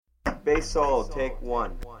Bass solo, take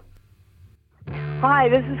one. Hi,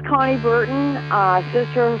 this is Connie Burton,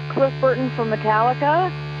 sister of Cliff Burton from Metallica,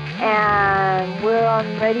 and we're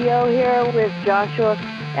on radio here with Joshua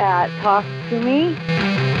at Talk to Me.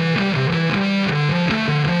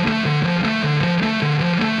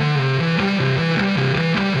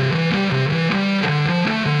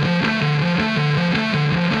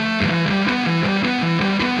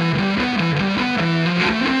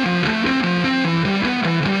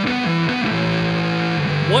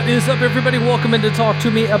 What is up, everybody? Welcome into Talk to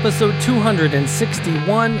Me, episode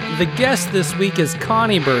 261. The guest this week is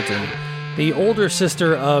Connie Burton, the older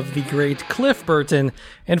sister of the great Cliff Burton.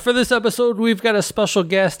 And for this episode, we've got a special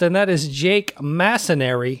guest, and that is Jake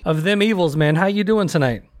Massanari of Them Evils, man. How you doing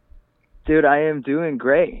tonight? Dude, I am doing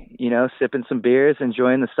great. You know, sipping some beers,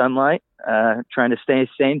 enjoying the sunlight, trying to stay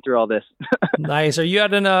sane through all this. Nice. Are you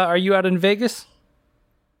out in Vegas?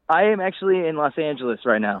 I am actually in Los Angeles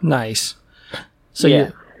right now. Nice. So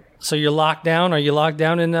yeah. You're locked down? Are you locked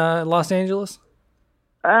down in Los Angeles?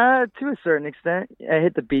 To a certain extent. I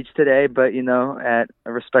hit the beach today, but, you know, at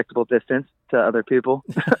a respectable distance to other people.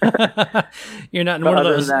 You're not in one of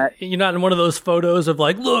those. You're not in one of those photos of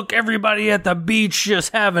like, look, everybody at the beach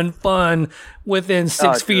just having fun within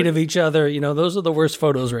 6 feet of each other. You know, those are the worst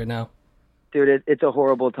photos right now. Dude, it's a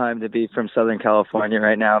horrible time to be from Southern California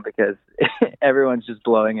right now because everyone's just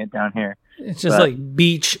blowing it down here. It's just like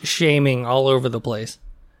beach shaming all over the place.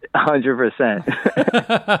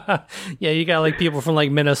 100%. Yeah, you got like people from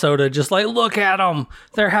like Minnesota just like, look at them.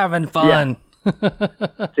 They're having fun. Yeah.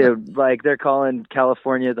 Dude, like they're calling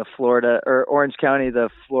California the Florida, or Orange County the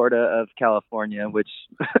Florida of California, which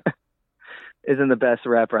isn't the best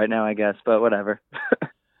rep right now, I guess, but whatever.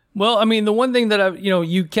 Well, I mean, the one thing that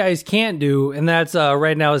you guys can't do, and that's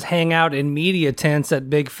right now, is hang out in media tents at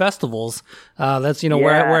big festivals. That's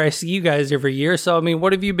where I see you guys every year. So, I mean,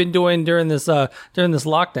 what have you been doing during this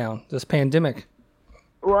lockdown, this pandemic?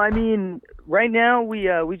 Well, I mean, right now we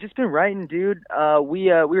just been writing, dude. We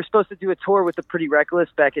were supposed to do a tour with the Pretty Reckless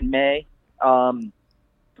back in May. That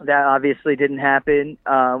obviously didn't happen,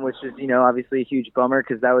 which is obviously a huge bummer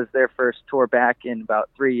because that was their first tour back in about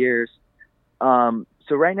 3 years.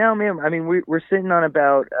 So right now, man, I mean, we're sitting on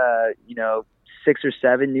about, 6 or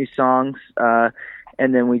 7 new songs.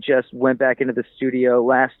 And then we just went back into the studio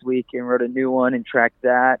last week and wrote a new one and tracked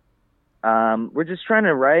that. We're just trying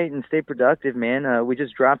to write and stay productive, man. We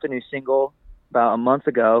just dropped a new single about a month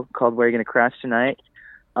ago called Where You Gonna Crash Tonight.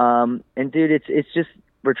 And dude, it's just,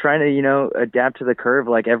 we're trying to, adapt to the curve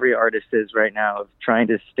like every artist is right now, of trying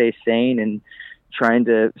to stay sane and trying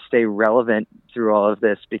to stay relevant through all of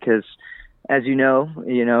this because, as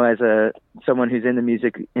as someone who's in the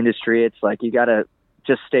music industry, it's like you got to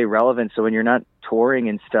just stay relevant. So when you're not touring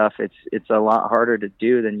and stuff, it's a lot harder to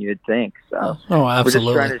do than you'd think. So absolutely. We're just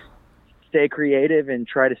trying to stay creative and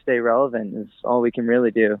try to stay relevant is all we can really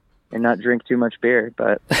do, and not drink too much beer.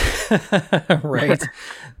 But right.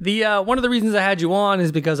 The one of the reasons I had you on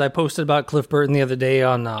is because I posted about Cliff Burton the other day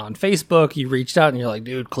on Facebook. You reached out and you're like,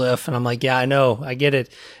 dude, Cliff. And I'm like, yeah, I know. I get it.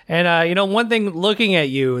 And, one thing looking at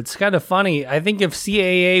you, it's kind of funny. I think if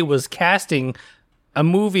CAA was casting a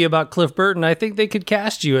movie about Cliff Burton, I think they could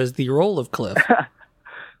cast you as the role of Cliff.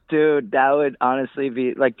 Dude, that would honestly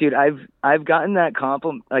be like, dude, I've gotten that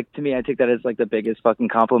compliment. Like, to me, I take that as like the biggest fucking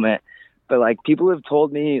compliment. But like people have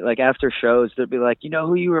told me like after shows, they'll be like,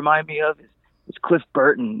 who you remind me of is Cliff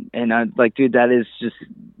Burton. And I'm like, dude, that is just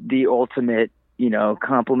the ultimate,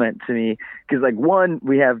 compliment to me. Cause like one,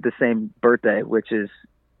 we have the same birthday, which is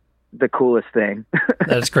the coolest thing.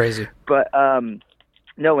 That's crazy. But,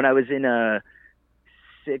 no, when I was in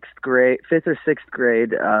fifth or sixth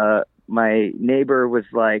grade, my neighbor was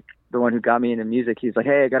like the one who got me into music. He's like,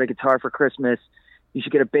 hey, I got a guitar for Christmas. You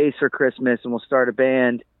should get a bass for Christmas and we'll start a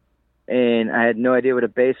band. And I had no idea what a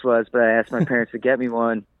bass was, but I asked my parents to get me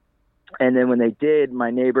one. And then when they did, my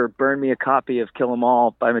neighbor burned me a copy of Kill 'Em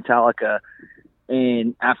All by Metallica.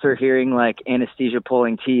 And after hearing like Anesthesia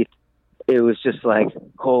Pulling Teeth, it was just like,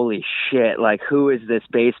 holy shit, like who is this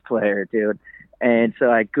bass player, dude? And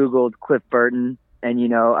so I Googled Cliff Burton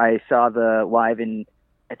and, I saw the live in,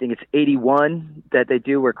 I think it's 81 that they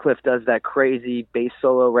do where Cliff does that crazy bass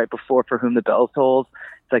solo right before For Whom the Bell Tolls.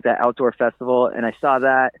 It's like that outdoor festival. And I saw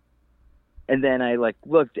that. And then I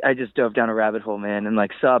I just dove down a rabbit hole, man, and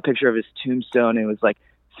like saw a picture of his tombstone. And it was like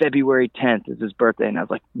February 10th is his birthday. And I was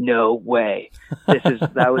like, no way.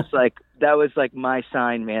 That was like my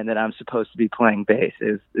sign, man, that I'm supposed to be playing bass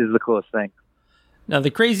is the coolest thing. Now,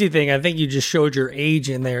 the crazy thing, I think you just showed your age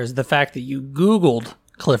in there, is the fact that you Googled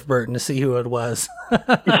Cliff Burton to see who it was.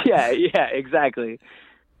 yeah, exactly.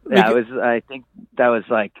 I think that was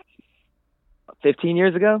like 15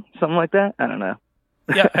 years ago, something like that. I don't know.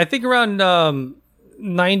 Yeah, I think around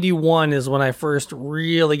 91 is when I first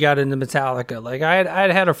really got into Metallica. Like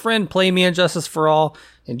I'd had a friend play me Injustice for All.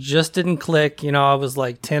 It just didn't click. You know, I was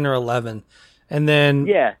like 10 or 11. And then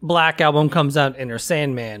Black Album comes out, Enter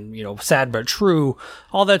Sandman, you know, Sad But True.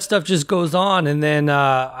 All that stuff just goes on. And then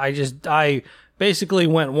I basically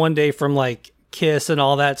went one day from like Kiss and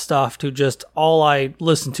all that stuff to just all I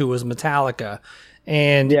listened to was Metallica.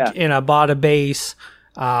 And I bought a bass.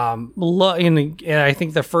 And I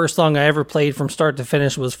think the first song I ever played from start to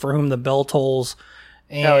finish was For Whom the Bell Tolls.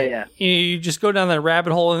 And you just go down that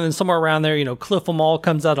rabbit hole, and then somewhere around there, you know, Cliff 'Em All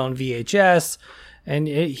comes out on VHS. And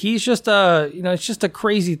he's just it's just a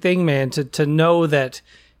crazy thing, man, to know that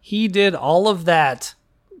he did all of that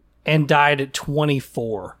and died at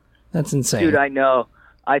 24. That's insane. Dude, I know.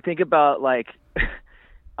 I think about, like,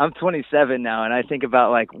 I'm 27 now, and I think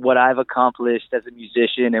about, like, what I've accomplished as a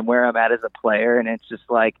musician and where I'm at as a player, and it's just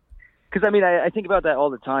like, because, I mean, I think about that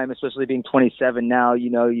all the time, especially being 27 now.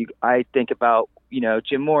 You know, I think about, you know,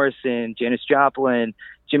 Jim Morrison, Janis Joplin,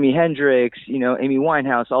 Jimi Hendrix, you know, Amy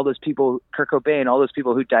Winehouse, all those people, Kurt Cobain, all those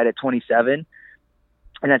people who died at 27.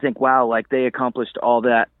 And I think, wow, like they accomplished all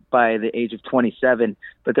that by the age of 27.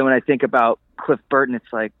 But then when I think about Cliff Burton,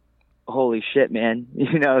 it's like, holy shit, man,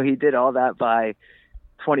 you know, he did all that by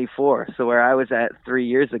 24. So where I was at 3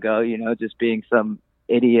 years ago, you know, just being some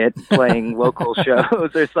idiot playing local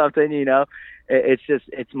shows or something, you know,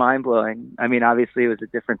 it's mind blowing. I mean, obviously it was a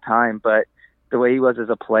different time, but the way he was as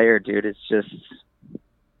a player, dude, it's just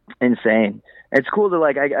insane. It's cool to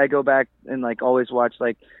like I go back and like always watch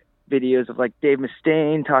like videos of like Dave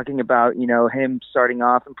Mustaine talking about, you know, him starting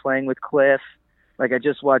off and playing with Cliff. Like I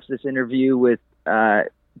just watched this interview with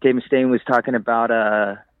Dave Mustaine was talking about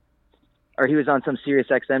or he was on some Sirius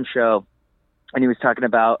XM show, and he was talking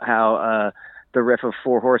about how the riff of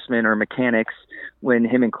Four Horsemen or Mechanics, when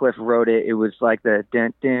him and Cliff wrote it, it was like the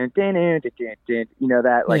dun, dun, dun, dun, dun, dun, dun, you know,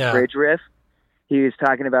 that like bridge riff. He was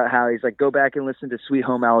talking about how he's like, go back and listen to Sweet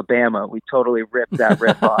Home Alabama. We totally ripped that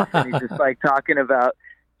riff off. And he's just like talking about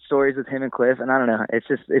stories with him and Cliff. And I don't know.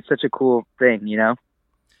 It's such a cool thing, you know?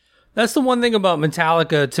 That's the one thing about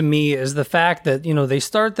Metallica to me is the fact that, you know, they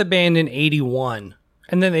start the band in 81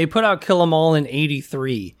 and then they put out Kill 'Em All in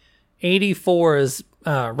 83. 84 is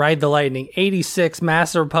Ride the Lightning. 86,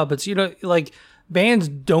 Master of Puppets. You know, like bands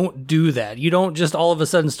don't do that. You don't just all of a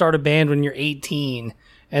sudden start a band when you're 18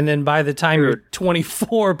 and then by the time you're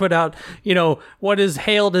 24, put out, you know, what is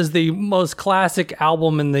hailed as the most classic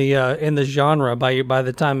album in the genre by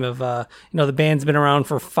the time of, you know, the band's been around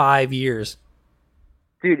for 5 years.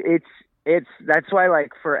 Dude, it's that's why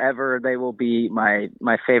like forever they will be my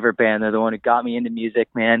favorite band. They're the one who got me into music,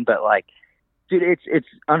 man. But like, dude, it's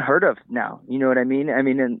unheard of now. You know what I mean? I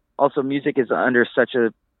mean, and also music is under such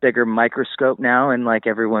a bigger microscope now, and like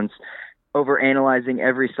everyone's overanalyzing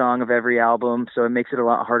every song of every album, so it makes it a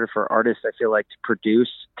lot harder for artists, I feel like, to produce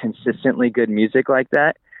consistently good music like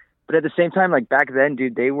that. But at the same time, like back then,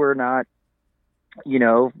 dude, they were not, you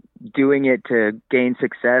know, doing it to gain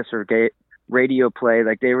success or get radio play.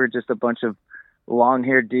 Like they were just a bunch of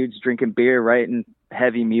long-haired dudes drinking beer, writing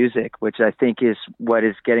heavy music, which I think is what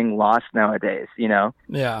is getting lost nowadays, you know?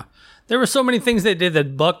 Yeah. There were so many things they did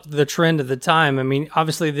that bucked the trend at the time. I mean,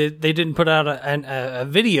 obviously they didn't put out a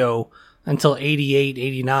video until 88,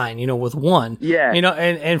 89, you know, with one. Yeah. You know,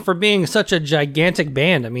 and for being such a gigantic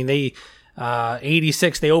band, I mean, they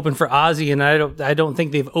 86 they opened for Ozzy, and I don't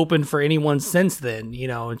think they've opened for anyone since then, you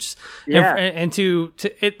know. It's and to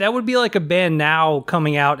it, that would be like a band now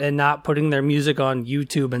coming out and not putting their music on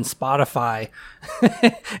YouTube and Spotify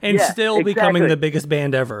and still becoming the biggest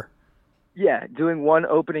band ever. Yeah, doing one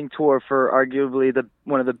opening tour for arguably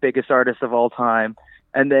one of the biggest artists of all time,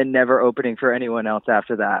 and then never opening for anyone else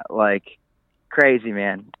after that. Like, crazy,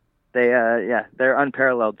 man. They're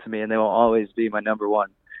unparalleled to me, and they will always be my number one.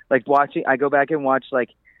 Like I go back and watch like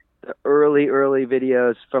the early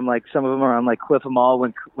videos from like some of them are on like Cliff 'Em All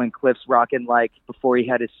when Cliff's rocking like before he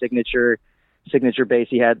had his signature bass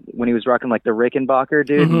he had when he was rocking like the Rickenbacker,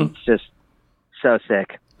 dude. Mm-hmm. It's just so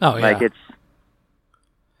sick. Oh yeah. Like it's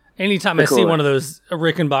anytime I see one of those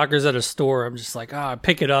Rickenbackers at a store, I'm just like, I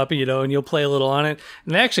pick it up, you know, and you'll play a little on it.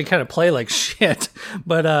 And they actually kind of play like shit.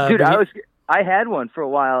 But dude, I had one for a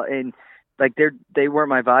while, and like they weren't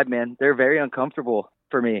my vibe, man. They're very uncomfortable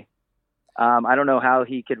for me. I don't know how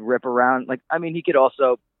he could rip around. Like, I mean, he could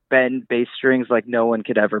also bend bass strings like no one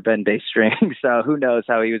could ever bend bass strings. So who knows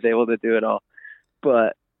how he was able to do it all.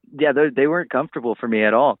 But yeah, they weren't comfortable for me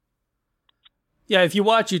at all. Yeah, if you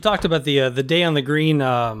watch, you talked about the Day on the Green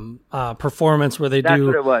performance where they That's do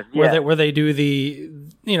what it was. Yeah. where they do the,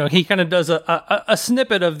 you know, he kind of does a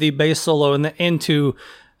snippet of the bass solo into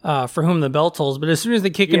For Whom the Bell Tolls, but as soon as they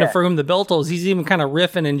kick into For Whom the Bell Tolls, he's even kind of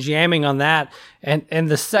riffing and jamming on that, and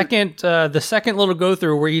the second little go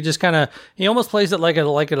through where he just kind of, he almost plays it like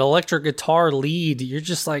an electric guitar lead. You're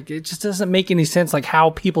just like, it just doesn't make any sense like how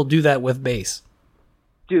people do that with bass.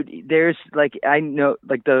 Dude, there's like, I know,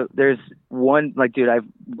 like there's one, like, dude, I've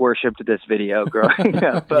worshipped this video growing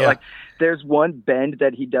up, but like there's one bend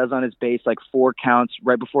that he does on his bass, like 4 counts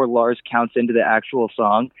right before Lars counts into the actual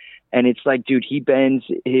song. And it's like, dude, he bends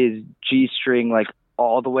his G string like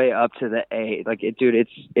all the way up to the A. Like, dude,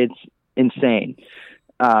 it's insane.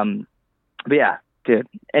 But yeah, dude,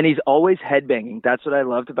 and he's always headbanging. That's what I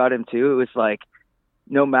loved about him too. It was like,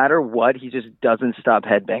 no matter what, he just doesn't stop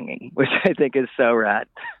headbanging, which I think is so rad.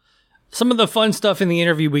 Some of the fun stuff in the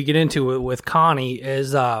interview we get into with Connie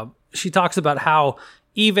is she talks about how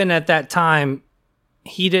even at that time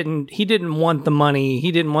he didn't want the money,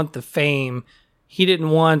 he didn't want the fame, he didn't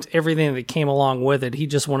want everything that came along with it. He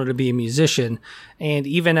just wanted to be a musician. And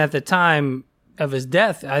even at the time of his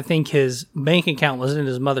death, I think his bank account was in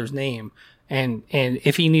his mother's name. And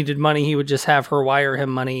if he needed money, he would just have her wire him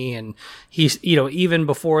money. And he's, you know, even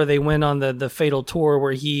before they went on the fatal tour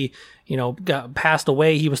where he, you know, passed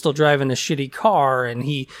away, he was still driving a shitty car, and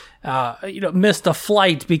he, missed a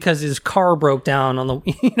flight because his car broke down on the,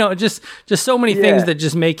 you know, just so many things that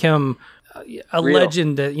just make him a real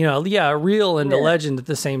legend, real and a legend at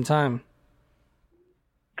the same time.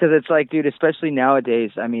 Because it's like, dude, especially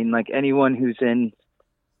nowadays, I mean, like anyone who's in,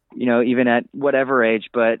 you know, even at whatever age,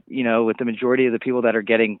 but, you know, with the majority of the people that are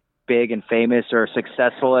getting big and famous or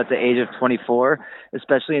successful at the age of 24,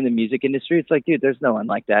 especially in the music industry, it's like, dude, there's no one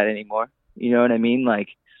like that anymore. You know what I mean? Like,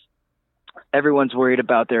 everyone's worried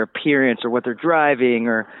about their appearance or what they're driving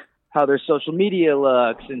or how their social media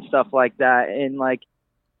looks and stuff like that. And like,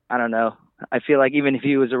 I don't know. I feel like even if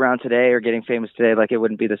he was around today or getting famous today, like it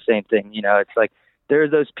wouldn't be the same thing. You know, it's like there are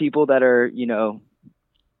those people that are, you know,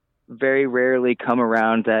 very rarely come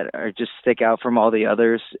around that are just stick out from all the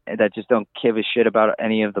others that just don't give a shit about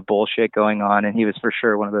any of the bullshit going on. And he was for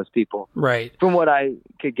sure one of those people. Right. From what I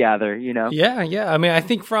could gather, you know? Yeah. Yeah. I mean, I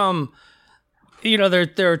think from, you know,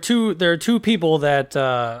 there are two people that,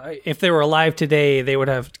 if they were alive today, they would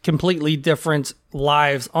have completely different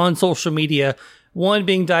lives on social media. One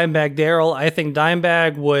being Dimebag Darrell. I think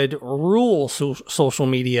Dimebag would rule social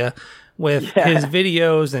media with his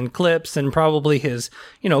videos and clips and probably his,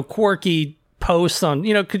 you know, quirky posts on,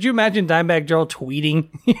 you know, could you imagine Dimebag Darrell tweeting,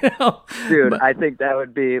 you know? Dude, I think that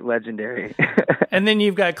would be legendary. And then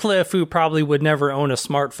you've got Cliff, who probably would never own a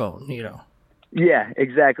smartphone, you know? Yeah,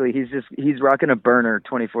 exactly. He's rocking a burner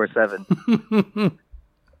 24/7.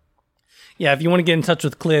 Yeah, if you want to get in touch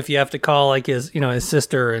with Cliff, you have to call like his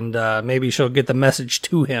sister, and maybe she'll get the message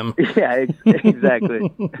to him. Yeah,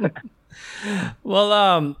 exactly.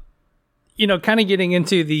 Well, you know, kind of getting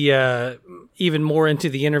into the even more into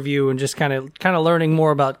the interview and just kind of learning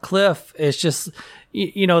more about Cliff. It's just,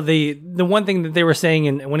 you know, the one thing that they were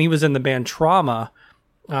saying when he was in the band Trauma,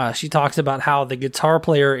 she talks about how the guitar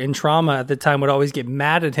player in Trauma at the time would always get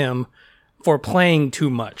mad at him for playing too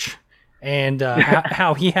much, and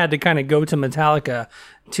how he had to kind of go to Metallica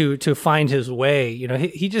to find his way. You know,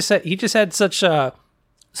 he just had such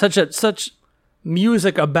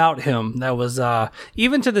music about him that was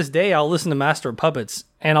even to this day I'll listen to Master of Puppets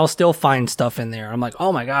and I'll still find stuff in there. I'm like,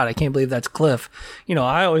 oh my god, I can't believe that's Cliff. You know,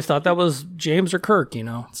 I always thought that was James or Kirk, you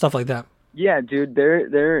know, stuff like that. Yeah, dude,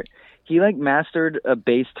 he like mastered a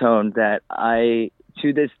bass tone that I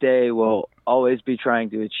to this day will always be trying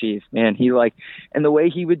to achieve. Man, he like, and the way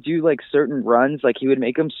he would do like certain runs, like he would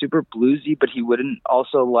make them super bluesy, but he wouldn't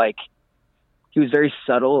also like, he was very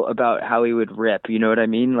subtle about how he would rip. You know what I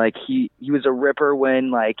mean? Like he was a ripper when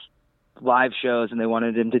like live shows and they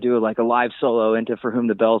wanted him to do like a live solo into For Whom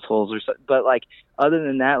the Bell Tolls or so. But like, other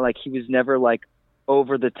than that, like he was never like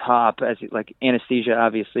over the top as like Anesthesia,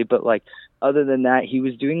 obviously. But like, other than that, he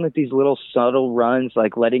was doing like these little subtle runs,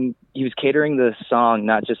 like he was catering the song,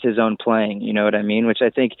 not just his own playing. You know what I mean? Which I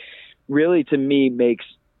think really to me makes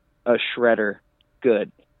a shredder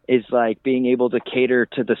good. Is like being able to cater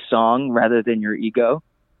to the song rather than your ego.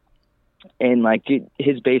 And like, dude,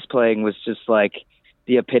 his bass playing was just like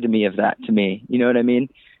the epitome of that to me. You know what I mean?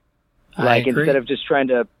 Like instead of just trying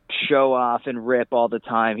to show off and rip all the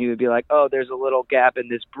time, he would be like, oh, there's a little gap in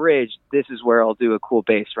this bridge. This is where I'll do a cool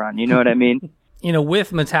bass run. You know what I mean? You know,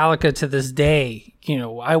 with Metallica to this day, you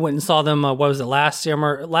know, I went and saw them, what was it, last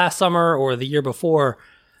summer or the year before.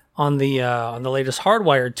 on the latest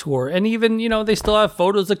Hardwired tour, and even they still have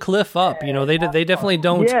photos of Cliff up. They definitely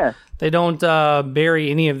don't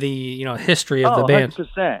bury any of the history of the band.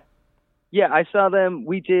 100%. Yeah, I saw them.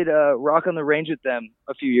 We did Rock on the Range with them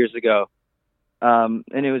a few years ago, and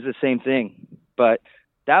it was the same thing. But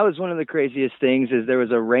that was one of the craziest things. Is there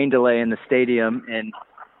was a rain delay in the stadium, and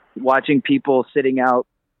watching people sitting out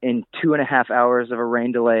in 2.5 hours of a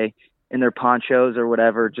rain delay in their ponchos or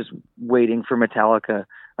whatever, just waiting for Metallica.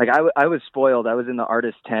 Like I was spoiled. I was in the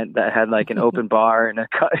artist tent that had like an open bar and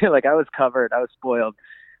like I was covered. I was spoiled.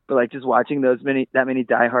 But like just watching that many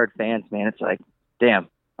diehard fans, man, it's like, damn,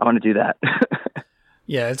 I want to do that.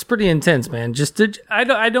 Yeah, it's pretty intense, man.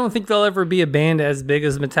 I don't think there'll ever be a band as big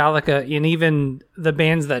as Metallica, and even the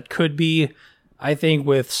bands that could be. I think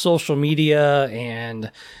with social media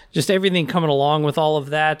and just everything coming along with all of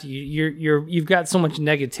that, you've got so much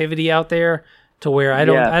negativity out there to where I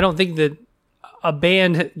don't think that a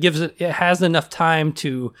band has enough time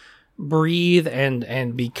to breathe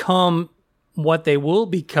and become what they will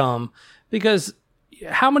become, because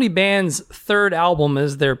how many bands' third album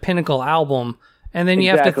is their pinnacle album, and then you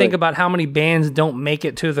have to think about how many bands don't make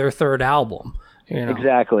it to their third album.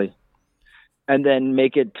 Exactly, and then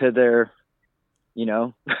make it to their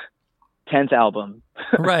 10th album.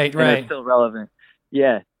 Right. It's still relevant.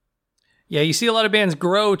 Yeah. Yeah, you see a lot of bands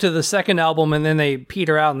grow to the second album and then they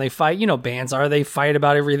peter out and they fight. They fight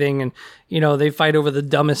about everything, and they fight over the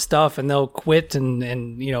dumbest stuff, and they'll quit and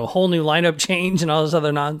whole new lineup change and all this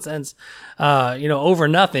other nonsense over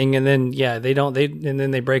nothing, and then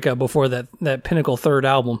they break up before that pinnacle third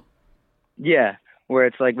album. Yeah. Where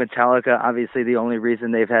it's like Metallica, obviously the only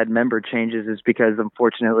reason they've had member changes is because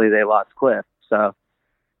unfortunately they lost Cliff. So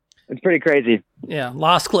it's pretty crazy. Yeah,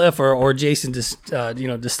 lost Cliff or Jason just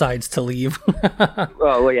decides to leave.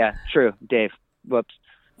 Oh well, yeah, true. Dave, whoops.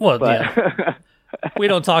 Well, yeah. We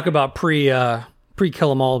don't talk about pre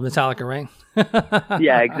Kill 'Em All Metallica, right?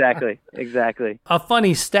 Yeah, exactly. A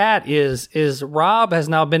funny stat is Rob has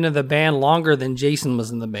now been in the band longer than Jason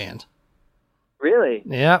was in the band. Really?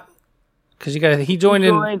 Yeah. Because he joined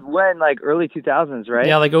in when, like early 2000s, right?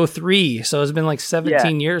 Yeah, like 2003. So it's been like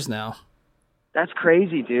 17 years now. That's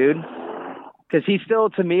crazy, dude. Because he's still,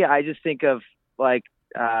 to me, I just think of like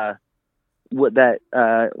what's the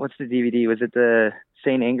DVD? Was it the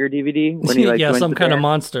Saint Anger DVD? When he Some Kind of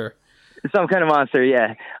Monster. Some Kind of Monster,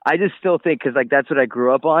 yeah. I just still think, because like that's what I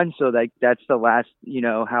grew up on, so like that's the last,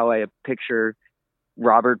 how I picture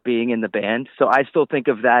Robert being in the band. So I still think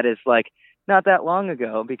of that as like not that long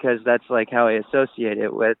ago, because that's like how I associate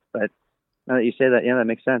it with. But now that you say that, yeah, that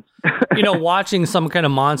makes sense. Watching Some Kind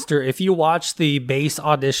of Monster, if you watch the bass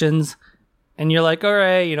auditions and you're like, all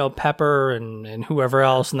right, Pepper and whoever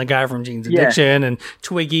else, and the guy from Gene's Addiction and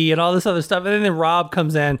Twiggy and all this other stuff, and then Rob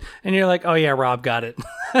comes in and you're like, oh yeah, Rob got it.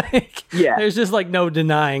 There's just like no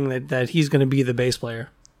denying that he's going to be the bass player.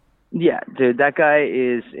 Yeah, dude, that guy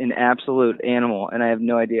is an absolute animal, and I have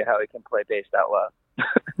no idea how he can play bass that well.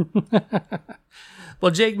 Well,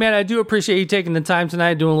 Jake, man, I do appreciate you taking the time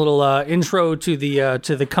tonight, doing a little intro to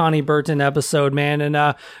the Connie Burton episode, man.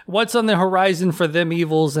 And what's on the horizon for Them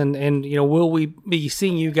Evils, and will we be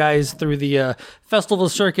seeing you guys through the festival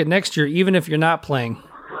circuit next year, even if you're not playing?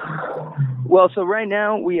 Well, so right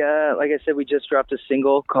now we, like I said, we just dropped a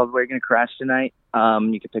single called "We're Gonna Crash Tonight."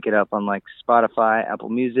 You can pick it up on like Spotify, Apple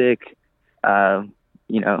Music,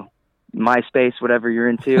 MySpace, whatever you're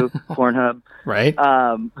into, Pornhub. Right.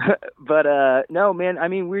 But no, man, I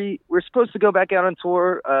mean, we're supposed to go back out on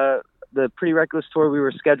tour. The Pretty Reckless tour we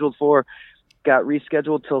were scheduled for got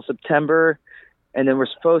rescheduled till September. And then we're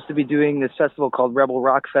supposed to be doing this festival called Rebel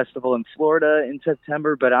Rock Festival in Florida in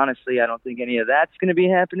September. But honestly, I don't think any of that's going to be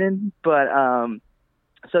happening. But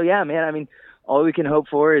so, yeah, man, I mean, all we can hope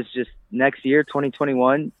for is just next year,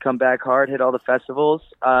 2021, come back hard, hit all the festivals.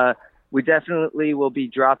 We definitely will be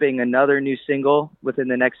dropping another new single within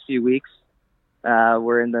the next few weeks.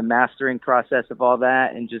 We're in the mastering process of all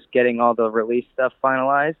that and just getting all the release stuff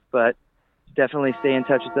finalized. But definitely stay in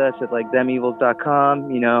touch with us at like themevils.com,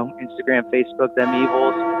 Instagram, Facebook, Them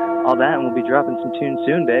Evils, all that. And we'll be dropping some tunes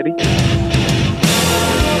soon, baby.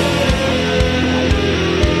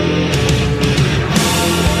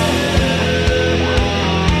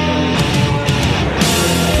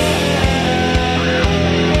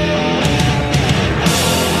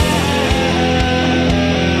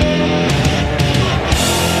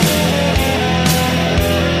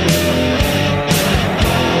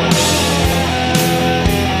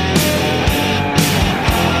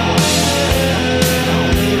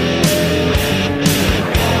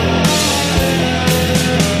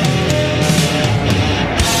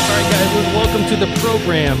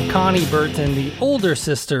 Connie Burton, the older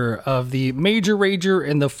sister of the major rager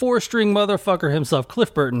and the four-string motherfucker himself,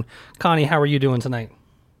 Cliff Burton. Connie, how are you doing tonight?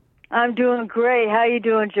 I'm doing great. How you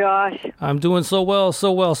doing, Josh? I'm doing so well,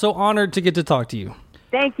 so well. So honored to get to talk to you.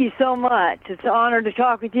 Thank you so much. It's an honor to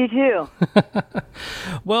talk with you, too.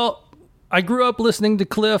 Well, I grew up listening to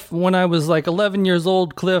Cliff when I was like 11 years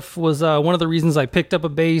old. Cliff was one of the reasons I picked up a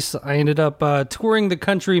bass. I ended up touring the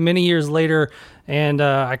country many years later, and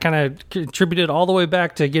I kind of contributed all the way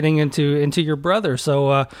back to getting into your brother. So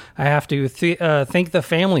I have to thank the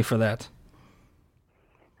family for that.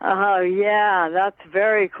 Oh, yeah, that's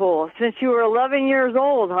very cool. Since you were 11 years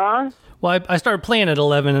old, huh? Well, I started playing at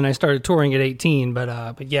 11 and I started touring at 18,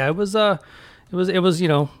 but yeah, it was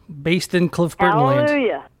based in Cliff Burton land.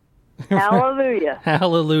 Hallelujah. Hallelujah.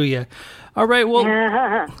 Hallelujah. All right,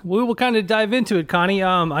 well, we will kind of dive into it, Connie.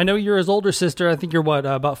 I know you're his older sister. I think you're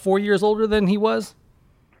about 4 years older than he was?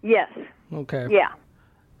 Yes. Okay. Yeah.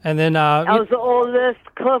 And then I was the oldest,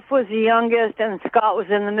 Cliff was the youngest, and Scott was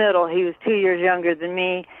in the middle. He was 2 years younger than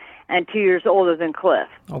me and 2 years older than Cliff.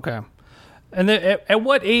 Okay. And then at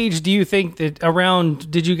what age do you think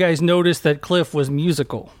did you guys notice that Cliff was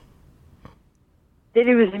musical? That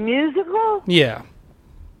he was musical? Yeah.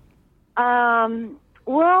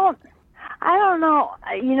 Well, I don't know.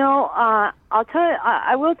 You know, I'll tell you,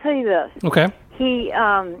 I will tell you this. Okay. He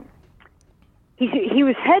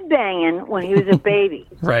was headbanging when he was a baby.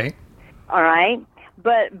 Right. All right.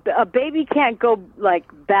 But a baby can't go like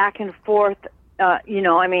back and forth,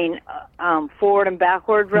 forward and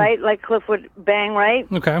backward, right? Like Cliff would bang, right?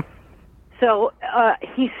 Okay. So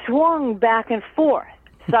he swung back and forth,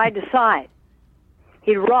 side to side.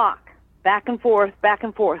 He'd rock back and forth,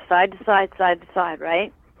 side to side,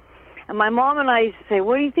 right? And my mom and I used to say,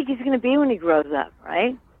 what do you think he's going to be when he grows up,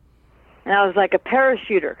 right? And I was like a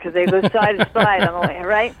parachuter because they go side to side on the way,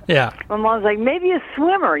 right? Yeah. My mom's like, maybe a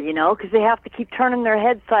swimmer, because they have to keep turning their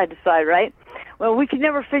head side to side, right? Well, we could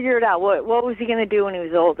never figure it out. What was he going to do when he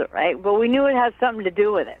was older, right? But we knew it had something to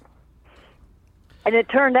do with it. And it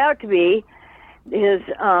turned out to be his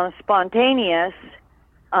spontaneous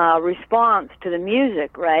response to the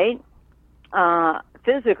music, right?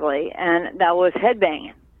 Physically, and that was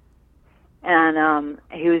headbanging. And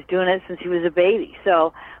he was doing it since he was a baby.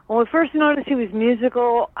 So when we first noticed he was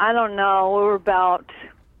musical, I don't know, he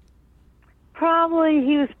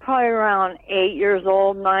was probably around 8 years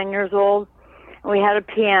old, 9 years old. And we had a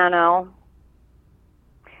piano,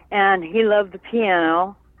 and he loved the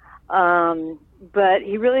piano, but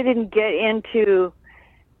he really didn't get into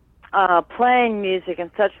playing music and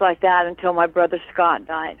such like that until my brother Scott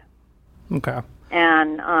died. Okay.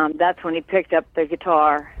 And that's when he picked up the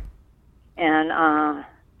guitar and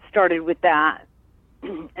started with that,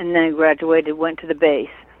 and then graduated, went to the bass.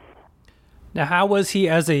 Now, how was he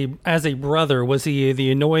as a brother? Was he the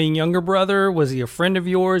annoying younger brother? Was he a friend of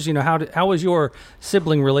yours? How was your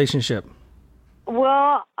sibling relationship?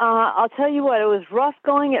 Well, I'll tell you what, it was rough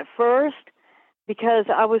going at first because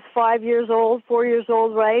I was 4 years old,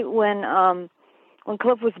 right, when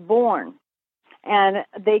Cliff was born. And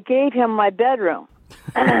they gave him my bedroom.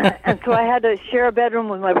 And so I had to share a bedroom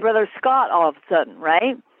with my brother Scott all of a sudden,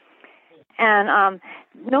 right? And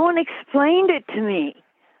no one explained it to me.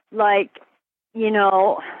 Like, this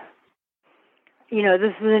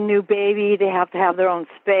is a new baby. They have to have their own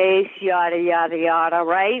space, yada, yada, yada,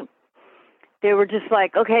 right? They were just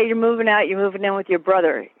like, okay, you're moving out. You're moving in with your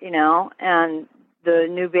brother, and the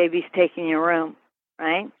new baby's taking your room,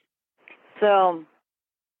 right? So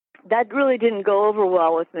that really didn't go over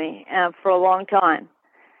well with me for a long time.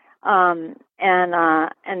 And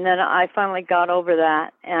then I finally got over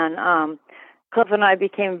that. And Cliff and I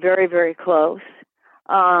became very, very close.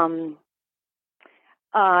 He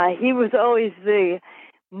was always the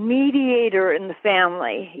mediator in the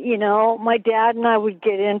family. My dad and I would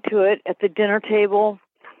get into it at the dinner table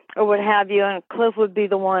or what have you, and Cliff would be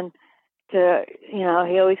the one to, he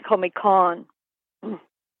always called me Con.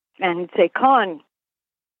 And he'd say, Con,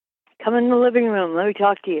 come in the living room. Let me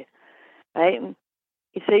talk to you, right? And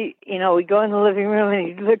he'd say, we'd go in the living room, and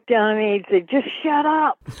he'd look down at me. He'd say, just shut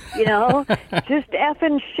up, just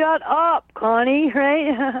effing shut up, Connie,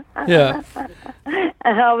 right? Yeah.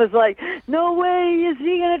 And I was like, no way is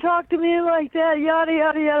he going to talk to me like that, yada,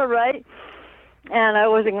 yada, yada, right? And I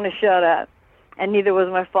wasn't going to shut up, and neither was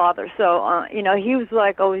my father. So, he was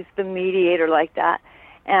like always the mediator like that.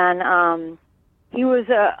 And he was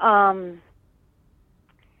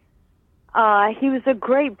a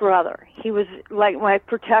great brother. He was like my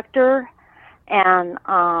protector, and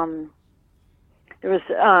there was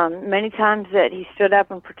many times that he stood up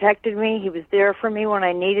and protected me. He was there for me when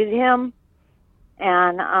I needed him,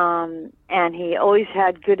 and he always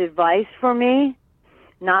had good advice for me.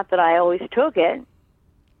 Not that I always took it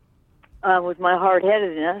with my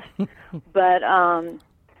hard-headedness, but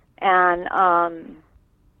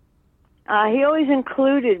he always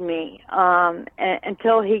included me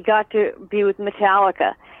until he got to be with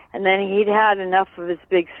Metallica, and then he'd had enough of his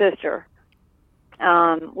big sister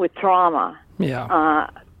with Trauma. Yeah.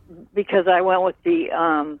 Because I went with the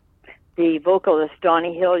vocalist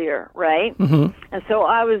Donnie Hillier, right? Mm-hmm. And so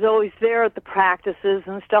I was always there at the practices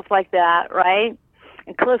and stuff like that, right?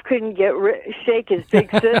 And Cliff couldn't shake his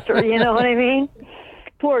big sister, you know what I mean?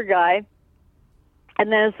 Poor guy.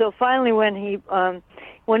 And then so finally when he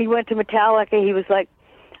went to Metallica, he was like,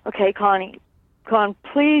 "Okay, Con,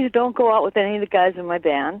 please don't go out with any of the guys in my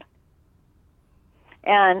band.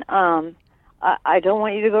 And I don't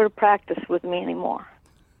want you to go to practice with me anymore."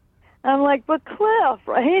 I'm like, "But Cliff,"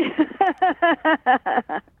 right?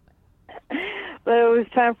 But it was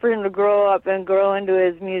time for him to grow up and grow into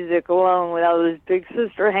his music alone without his big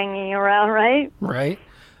sister hanging around, right? Right.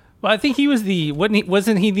 Well, I think he was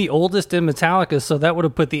wasn't he the oldest in Metallica? So that would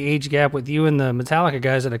have put the age gap with you and the Metallica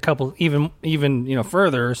guys at a couple, even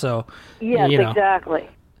further. So yes, exactly.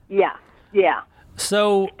 Yeah.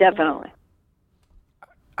 So definitely.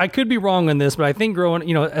 I could be wrong on this, but I think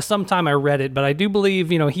at some time I read it, but I do believe,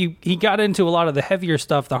 he got into a lot of the heavier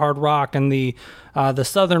stuff, the hard rock and the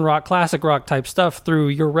southern rock, classic rock type stuff through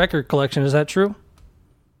your record collection. Is that true?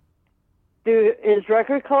 Through his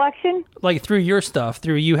record collection? Like through your stuff,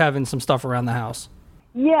 through you having some stuff around the house.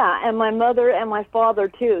 Yeah, and my mother and my father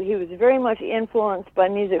too. He was very much influenced by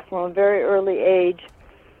music from a very early age.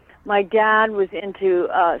 My dad was into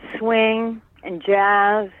swing and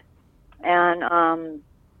jazz and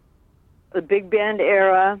the big band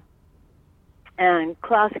era and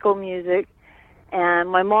classical music, and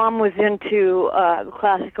my mom was into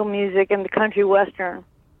classical music and the country western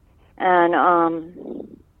and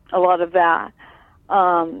a lot of that.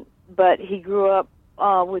 But he grew up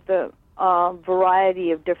with a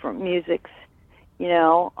variety of different musics,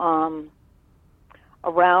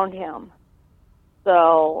 around him.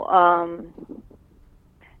 So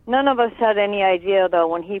none of us had any idea, though,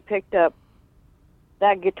 when he picked up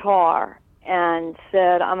that guitar and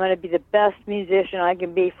said, "I'm going to be the best musician I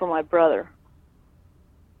can be for my brother."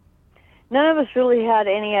 None of us really had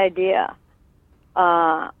any idea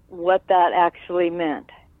what that actually meant.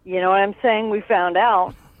 You know what I'm saying? We found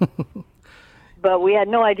out, but we had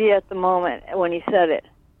no idea at the moment when he said it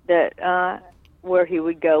that where he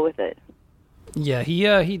would go with it. Yeah,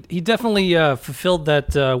 he definitely fulfilled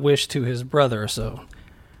that wish to his brother. So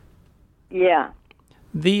yeah,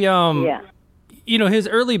 his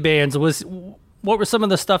early bands what were some of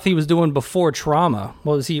the stuff he was doing before Trauma?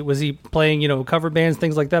 Was he playing, cover bands,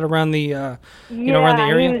 things like that around the, around the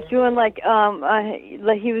area? He was doing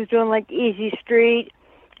he was doing like Easy Street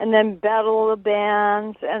and then Battle of the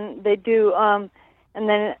Bands, and they do, and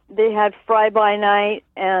then they had Fry By Night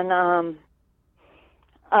and,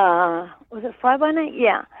 was it Fry By Night?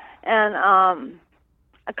 Yeah. And,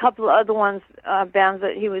 a couple of other ones, bands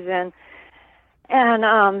that he was in.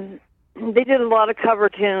 And, they did a lot of cover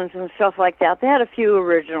tunes and stuff like that. They had a few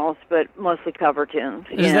originals, but mostly cover tunes.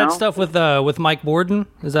 Is that stuff with Mike Borden?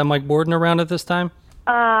 Is that Mike Borden around at this time?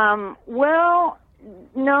 Well,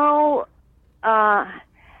 no.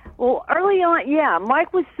 Well, early on, yeah,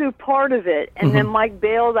 Mike was through part of it, and then Mike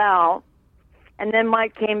bailed out, and then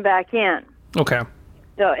Mike came back in. Okay.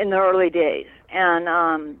 So in the early days,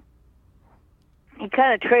 and he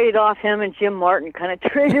kind of traded off him and Jim Martin kind of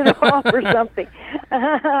traded off or something.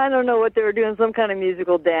 I don't know what they were doing, some kind of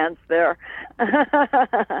musical dance there.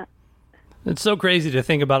 It's so crazy to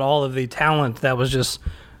think about all of the talent that was just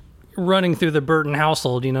running through the Burton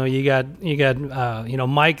household. You got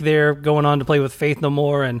Mike there going on to play with Faith No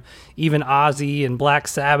More, and even Ozzy and Black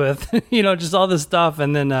Sabbath, just all this stuff.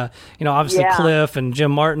 And then, obviously Cliff and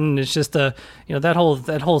Jim Martin. It's just that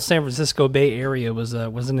whole San Francisco Bay Area was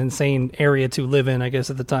an insane area to live in, I guess,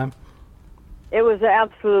 at the time. It was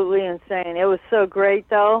absolutely insane. It was so great,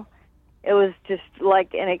 though. It was just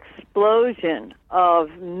like an explosion of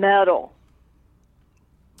metal.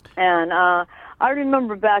 And, I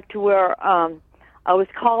remember back to where I was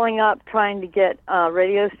calling up trying to get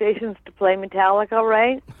radio stations to play Metallica,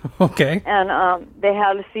 right? Okay. And they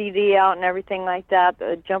had a CD out and everything like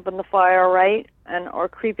that, Jump in the Fire, right? Or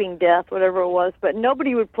Creeping Death, whatever it was, but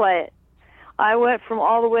nobody would play it. I went from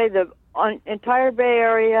all the way the entire Bay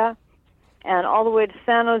Area and all the way to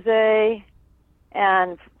San Jose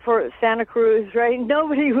and for Santa Cruz, right?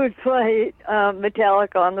 Nobody would play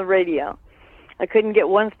Metallica on the radio. I couldn't get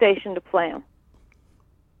one station to play them.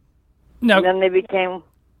 No. And then they became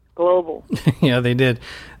global. Yeah, they did.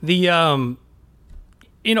 The at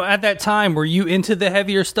that time, were you into the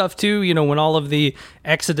heavier stuff too? When all of the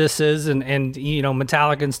Exoduses and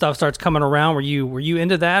Metallica and stuff starts coming around, were you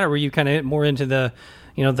into that, or were you kind of more into the,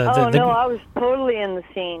 No, I was totally in the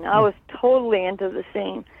scene. I was totally into the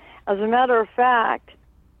scene. As a matter of fact,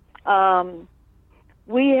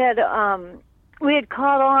 we had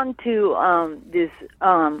caught on to this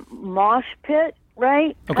mosh pit,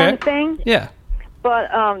 right? Okay. Kind of thing. Yeah.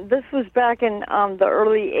 But this was back in the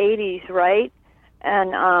early '80s, right?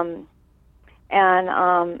 And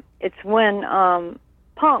it's when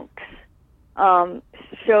punks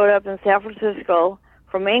showed up in San Francisco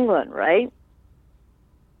from England, right?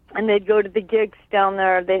 And they'd go to the gigs down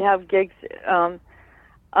there. They'd have gigs with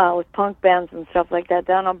punk bands and stuff like that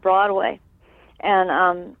down on Broadway,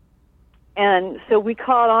 and so we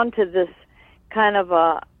caught on to this kind of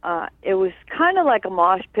it was kind of like a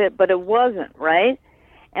mosh pit, but it wasn't, right?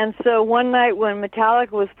 And so one night when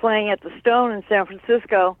Metallica was playing at the Stone in San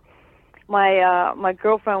Francisco, my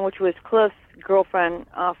girlfriend, which was Cliff's girlfriend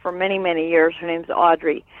for many, many years, her name's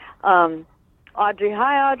Audrey. Audrey,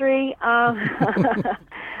 hi Audrey.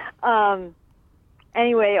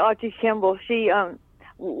 Anyway, Audrey Kimball,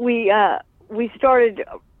 we started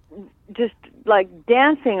just like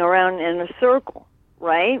dancing around in a circle,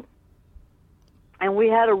 right? And we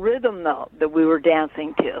had a rhythm though that we were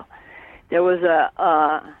dancing to. There was a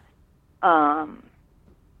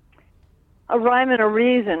rhyme and a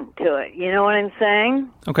reason to it. You know what I'm saying?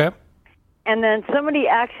 Okay. And then somebody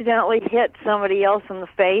accidentally hit somebody else in the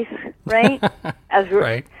face, right?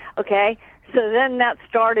 Right. Okay. So then that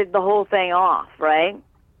started the whole thing off, right?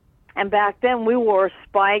 And back then we wore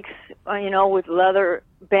spikes, with leather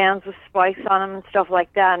bands with spikes on them and stuff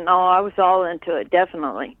like that. And I was all into it,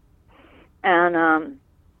 definitely. And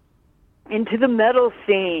into the metal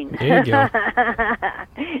scene. There you go.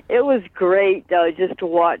 It was great, though, just to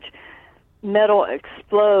watch metal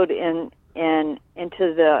explode into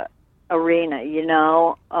the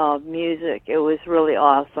arena, of music. It was really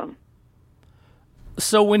awesome.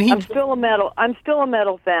 So when I'm still a metal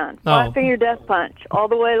fan. Five Finger Death Punch, all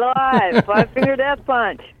the way live. Five Finger Death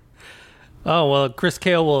Punch. Oh, well, Chris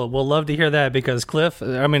Cale will love to hear that, because Chris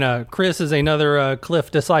is another Cliff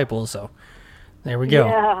disciple, so there we go.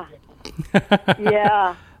 Yeah.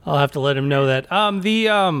 Yeah. I'll have to let him know that.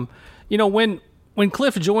 When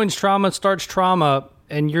Cliff joins Trauma, starts Trauma,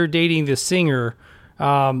 and you're dating the singer,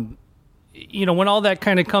 when all that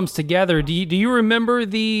kind of comes together, do you remember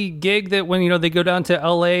the gig that when they go down to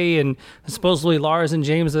L.A. and supposedly Lars and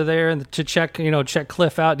James are there and to check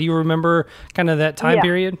Cliff out? Do you remember kind of that time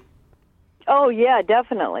period? Oh yeah,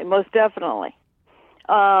 definitely, most definitely.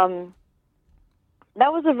 That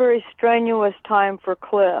was a very strenuous time for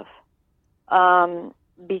Cliff,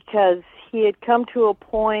 because he had come to a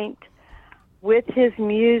point with his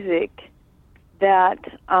music that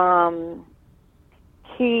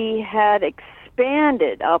he had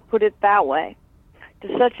expanded, I'll put it that way,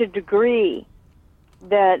 to such a degree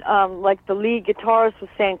that, like the lead guitarist was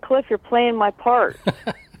saying, Cliff, you're playing my part,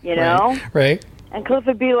 you know? Right. And Cliff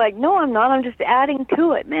would be like, no, I'm not. I'm just adding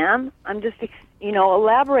to it, man. I'm just,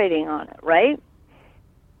 elaborating on it, right?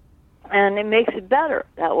 And it makes it better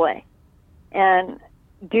that way. And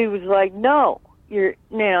dude was like, no,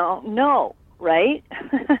 no, right?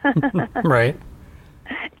 Right.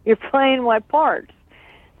 You're playing my parts.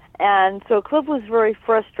 And so Cliff was very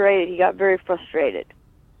frustrated. He got very frustrated.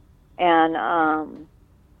 And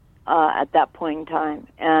at that point in time.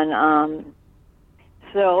 And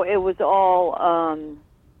so it was all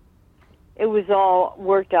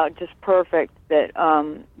worked out just perfect that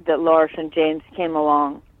that Lars and James came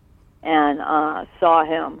along and saw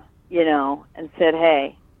him, and said,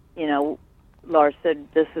 hey, Lars said,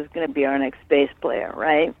 this is going to be our next bass player,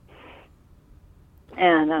 right?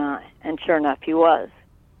 And sure enough, he was.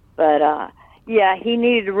 But yeah, he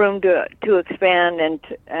needed room to expand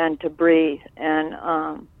and to breathe and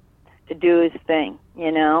to do his thing,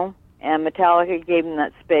 And Metallica gave him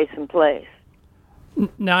that space and place.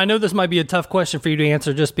 Now, I know this might be a tough question for you to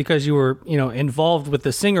answer just because you were, involved with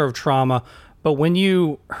the singer of Trauma, but when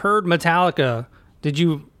you heard Metallica, did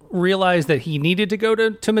you realize that he needed to go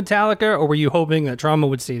to Metallica, or were you hoping that Trauma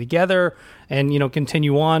would stay together and,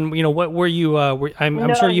 continue on? What were you,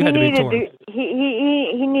 I'm sure you had to be torn.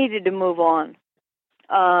 He needed to move on.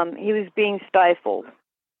 He was being stifled,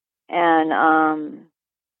 and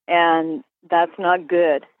that's not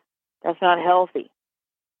good. That's not healthy.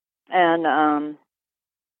 And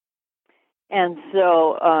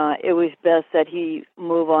so it was best that he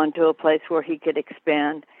move on to a place where he could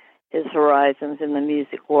expand his horizons in the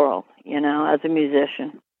music world, as a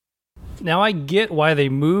musician. Now I get why they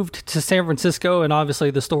moved to San Francisco, and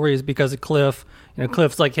obviously the story is because of Cliff. You know,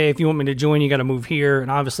 Cliff's like, hey, if you want me to join, you got to move here,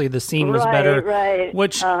 and obviously the scene was better. Right.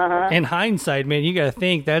 Which, in hindsight, man, you got to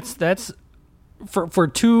think that's for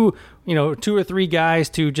two or three guys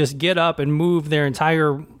to just get up and move their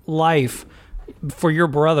entire life for your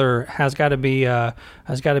brother has got to be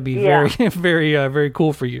very very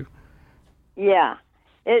cool for you. Yeah,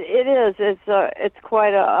 it is. It's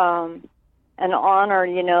quite an honor,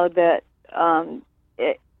 that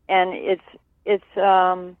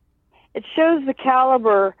it shows the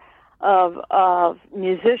caliber of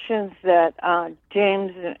musicians that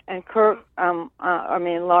James and Kirk,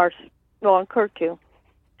 Lars, and Kirk too,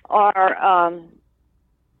 are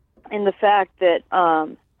in the fact that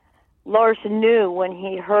Lars knew when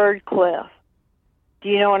he heard Cliff. Do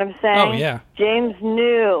you know what I'm saying? Oh yeah. James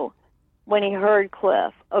knew when he heard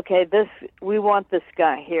Cliff. Okay, we want this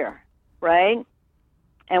guy here, right?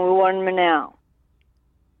 And we want him now.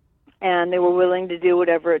 And they were willing to do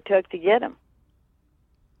whatever it took to get him.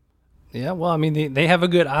 Yeah, well, I mean, they have a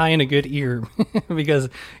good eye and a good ear because,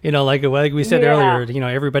 like we said earlier,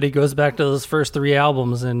 everybody goes back to those first three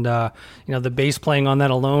albums, and the bass playing on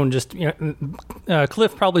that alone, just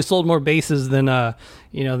Cliff probably sold more basses than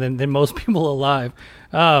than most people alive.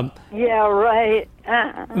 Yeah, right.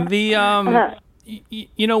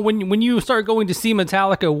 When you start going to see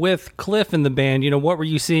Metallica with Cliff in the band, what were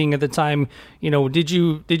you seeing at the time? Did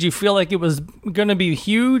you feel like it was going to be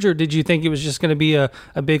huge, or did you think it was just going to be a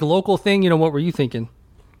big local thing? What were you thinking?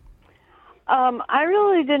 I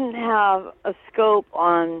really didn't have a scope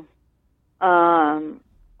on how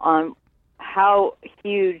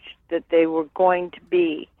huge that they were going to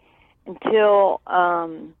be until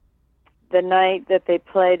the night that they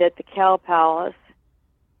played at the Cow Palace.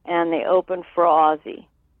 And they opened for Ozzy,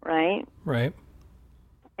 right? Right.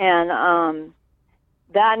 And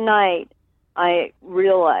that night, I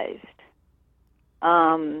realized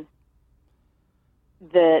that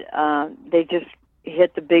they just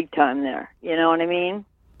hit the big time there. You know what I mean?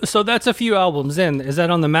 So that's a few albums in. Is that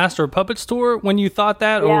on the Master of Puppets tour when you thought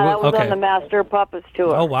that? Yeah, that was on the Master of Puppets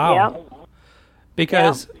tour. Oh, wow. Yep.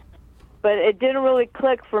 Because... Yep. But it didn't really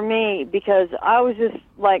click for me because I was just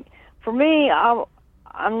like, for me,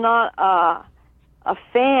 I'm not a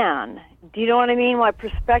fan. Do you know what I mean? My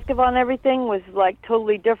perspective on everything was like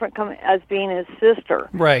totally different as being his sister.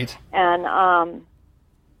 Right. And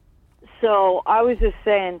so I was just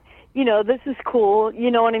saying, this is cool.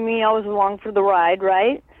 You know what I mean? I was along for the ride,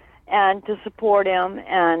 right? And to support him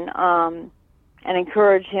and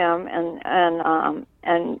encourage him and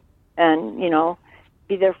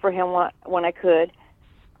be there for him when I could.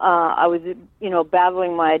 I was,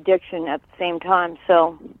 battling my addiction at the same time.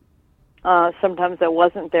 So sometimes I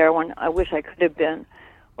wasn't there when I wish I could have been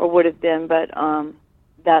or would have been. But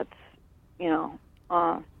that's,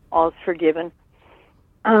 all's forgiven.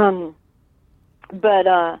 I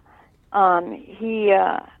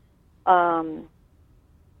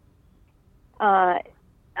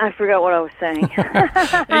forgot what I was saying.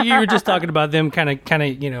 You were just talking about them kind of,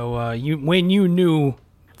 when you knew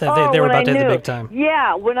that they were about to hit the big time.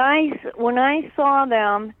 Yeah, when I saw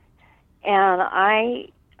them, and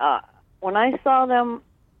when I saw them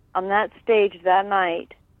on that stage that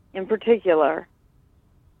night, in particular,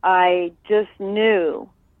 I just knew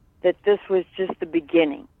that this was just the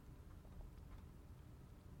beginning.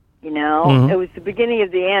 Mm-hmm. It was the beginning of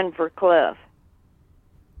the end for Cliff.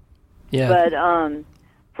 Yeah. But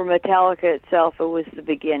for Metallica itself, it was the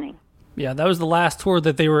beginning. Yeah, that was the last tour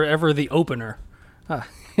that they were ever the opener. And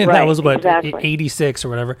right, that was what, exactly. 86 or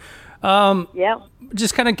whatever. Yeah.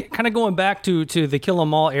 Just kind of going back to the Kill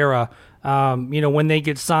 'Em All era. When they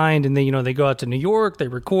get signed and they go out to New York, they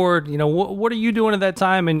record. What are you doing at that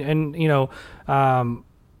time? And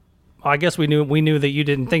I guess we knew that you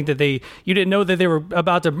didn't think that you didn't know that they were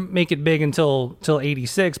about to make it big until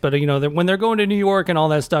 86. But when they're going to New York and all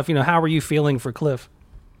that stuff, how were you feeling for Cliff?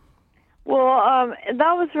 Well,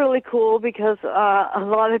 that was really cool because a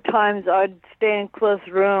lot of times I'd stay in Cliff's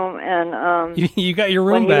room and you got your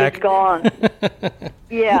room when back. He was gone.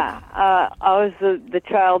 Yeah, I was the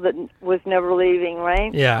child that was never leaving,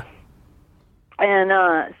 right? Yeah. And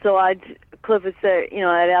so Cliff would say,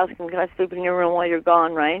 I'd ask him, "Can I sleep in your room while you're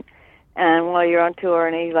gone?" Right? And while you're on tour,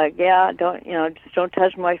 and he's like, "Yeah, just don't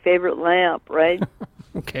touch my favorite lamp," right?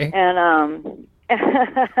 Okay. And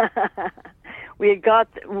we had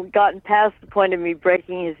gotten past the point of me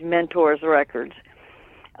breaking his mentor's records.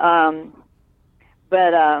 But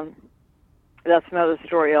that's another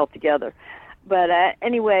story altogether. But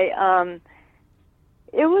anyway,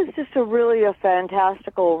 it was just a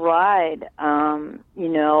fantastical ride,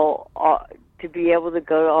 to be able to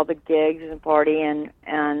go to all the gigs and party, and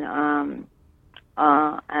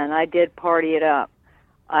I did party it up.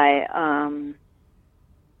 I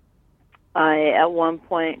at one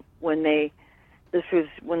point when they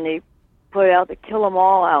put out the Kill 'Em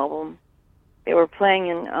All album, they were playing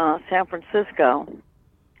in San Francisco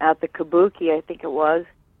at the Kabuki, I think it was,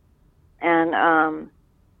 and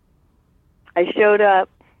I showed up,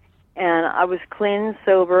 and I was clean and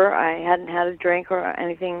sober. I hadn't had a drink or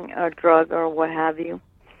anything, or drug or what have you,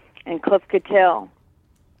 and Cliff could tell.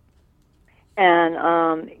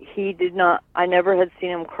 And he did not. I never had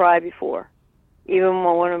seen him cry before. Even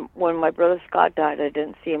when my brother Scott died, I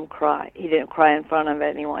didn't see him cry. He didn't cry in front of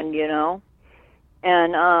anyone, you know.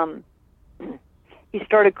 And he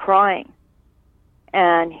started crying,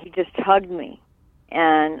 and he just hugged me,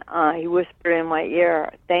 and he whispered in my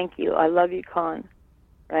ear, "Thank you, I love you, Con."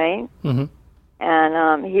 Right? Mm-hmm.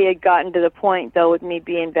 And he had gotten to the point, though, with me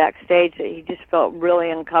being backstage, that he just felt really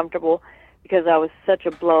uncomfortable because I was such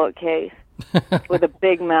a blow-up case with a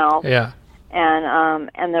big mouth. Yeah.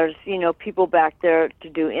 And there's, you know, people back there to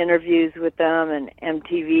do interviews with them, and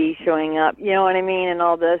MTV showing up, you know what I mean, and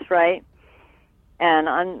all this, right? And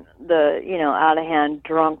I'm the, you know, out-of-hand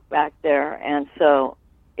drunk back there, and so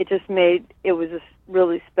it just made, it was a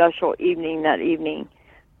really special evening that evening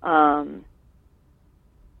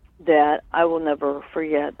that I will never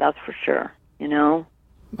forget, that's for sure, you know?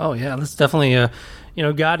 Oh, yeah, that's definitely, you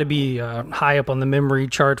know, got to be high up on the memory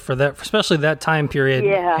chart for that, especially that time period.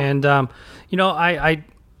 Yeah. And, you know,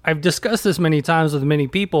 I've discussed this many times with many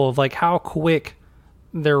people of like how quick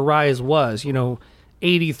their rise was, you know,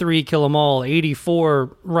 83 Kill 'Em All,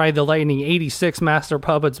 84 Ride the Lightning, 86 Master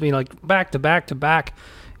Puppets, being like back to back to back.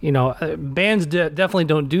 You know, bands definitely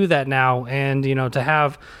don't do that now. And, you know, to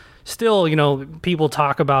have still, you know, people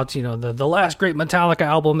talk about, you know, the last great Metallica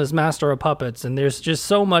album is Master of Puppets, and there's just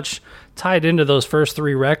so much tied into those first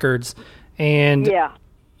three records. And yeah,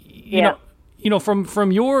 you know,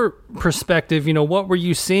 from your perspective, you know, what were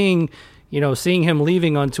you seeing? You know, seeing him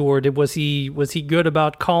leaving on tour, was he good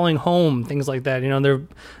about calling home, things like that? You know,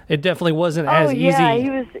 it definitely wasn't as easy. He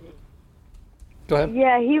was. Go ahead.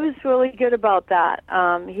 Yeah, he was really good about that.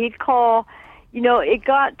 He'd call. You know, it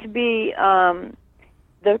got to be.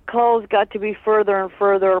 The calls got to be further and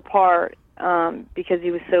further apart because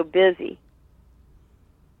he was so busy,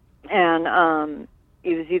 and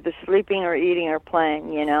he was either sleeping or eating or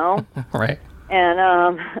playing, you know, right? And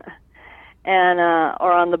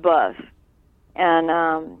or on the bus, and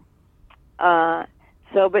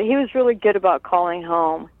but he was really good about calling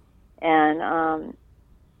home, and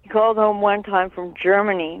he called home one time from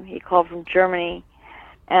Germany. He called from Germany,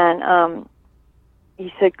 and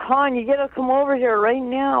he said, "Con, you gotta come over here right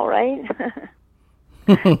now, right?"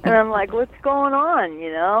 And I'm like, "What's going on?"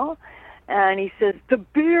 You know? And he says, "The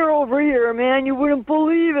beer over here, man, you wouldn't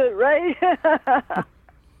believe it, right?"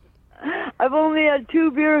 I've only had 2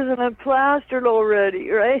 beers and I'm plastered already,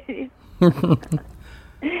 right?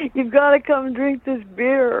 You've got to come drink this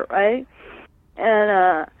beer, right?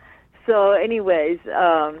 And so, anyways,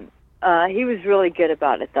 he was really good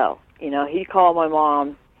about it, though. You know, he'd call my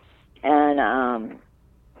mom,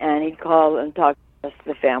 and he'd call and talk to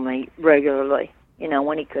the family regularly, you know,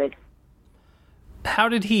 when he could. How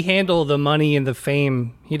did he handle the money and the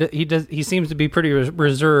fame? He seems to be pretty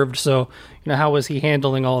reserved. So, you know, how was he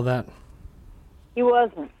handling all of that? He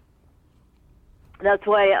wasn't. That's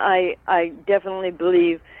why I definitely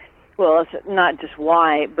believe. Well, it's not just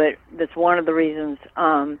why, but that's one of the reasons.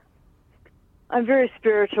 I'm very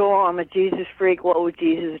spiritual. I'm a Jesus freak. What would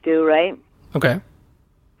Jesus do, right? Okay.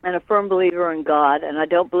 And a firm believer in God, and I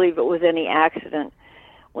don't believe it was any accident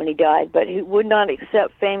when he died, but he would not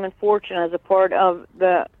accept fame and fortune as a part of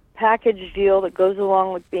the package deal that goes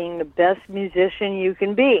along with being the best musician you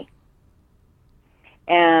can be.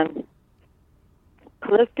 And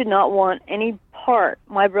Cliff did not want any part,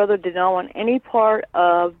 my brother did not want any part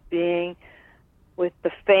of being with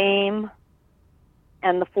the fame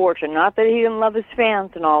and the fortune. Not that he didn't love his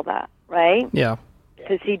fans and all that, right? Yeah.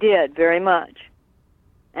 Because he did, very much.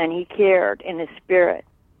 And he cared in his spirit.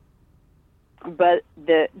 But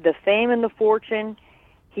the fame and the fortune,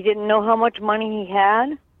 he didn't know how much money he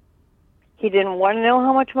had. He didn't want to know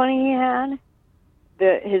how much money he had.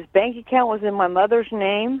 His bank account was in my mother's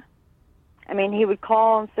name. I mean, he would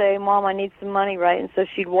call and say, "Mom, I need some money," right? And so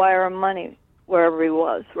she'd wire him money wherever he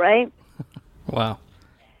was, right? Wow.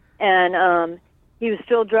 And he was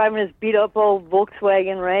still driving his beat-up old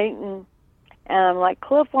Volkswagen, right? And I'm like,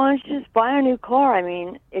 "Cliff, why don't you just buy a new car? I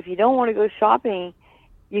mean, if you don't want to go shopping,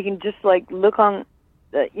 you can just, like, look on,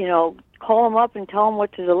 you know, call them up and tell them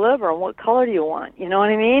what to deliver and what color do you want. You know what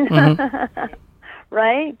I mean?" Mm-hmm.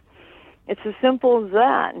 Right? It's as simple as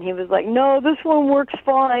that. And he was like, no, this one works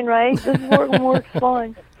fine, right? This one works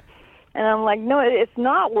fine. And I'm like, no, it's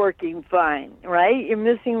not working fine, right? You're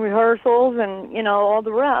missing rehearsals and, you know, all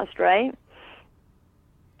the rest, right?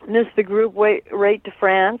 Missed the group right to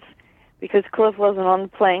France because Cliff wasn't on the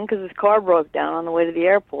plane because his car broke down on the way to the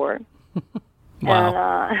airport.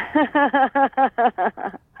 Wow.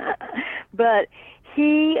 And, but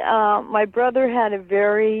he, my brother had a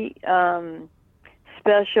very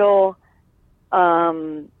special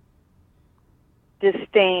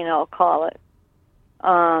disdain, I'll call it,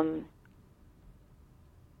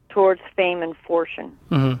 towards fame and fortune.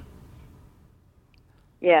 Mm-hmm.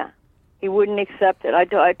 Yeah. He wouldn't accept it. I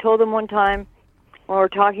told him one time when we were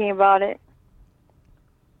talking about it,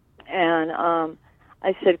 and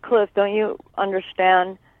I said, Cliff, don't you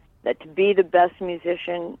understand that to be the best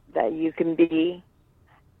musician that you can be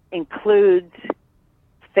includes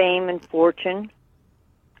fame and fortune?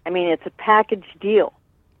 I mean, it's a package deal.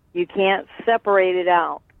 You can't separate it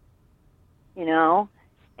out, you know?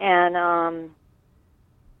 And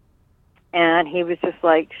he was just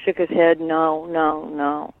like, shook his head,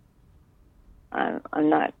 no. I'm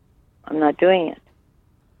not doing it.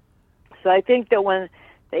 So I think that when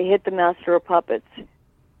they hit the Master of Puppets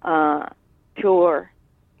tour,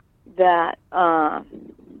 that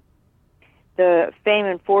the fame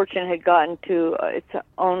and fortune had gotten to its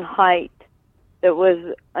own height that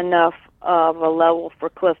was enough of a level for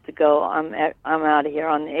Cliff to go, I'm out of here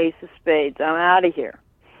on the Ace of Spades. I'm out of here.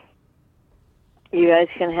 You guys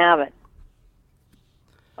can have it.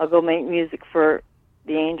 I'll go make music for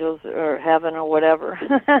the angels or heaven or whatever.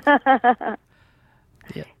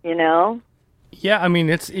 Yeah. You know? Yeah, I mean,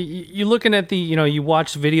 it's you looking at the, you know, you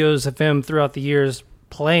watch videos of him throughout the years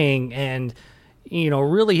playing, and, you know,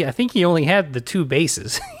 really, I think he only had the two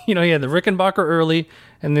basses. You know, he had the Rickenbacker early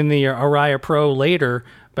and then the Araya Pro later,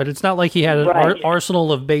 but it's not like he had an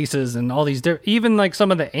arsenal of basses and all these even like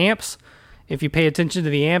some of the amps. If you pay attention to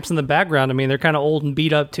the amps in the background, I mean, they're kind of old and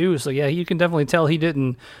beat up too. So yeah, you can definitely tell he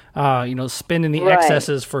didn't, you know, spend in the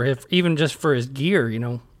excesses for his, even just for his gear, you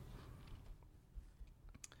know.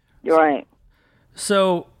 You're right.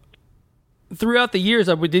 So throughout the years,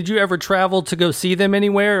 did you ever travel to go see them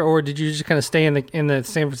anywhere, or did you just kind of stay in the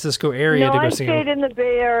San Francisco area to go see them? No, I stayed in the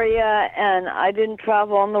Bay Area, and I didn't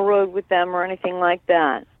travel on the road with them or anything like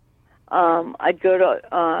that. I'd go to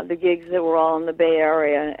the gigs that were all in the Bay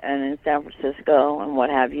Area and in San Francisco and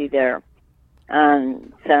what have you there,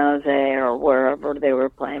 and San Jose or wherever they were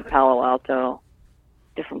playing, Palo Alto,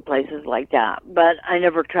 different places like that. But I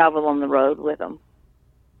never traveled on the road with them.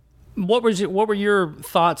 What were your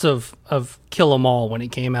thoughts of Kill 'Em All when it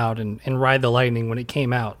came out, and Ride the Lightning when it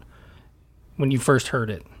came out, when you first heard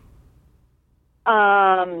it?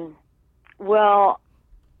 Well,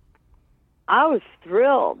 I was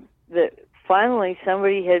thrilled that finally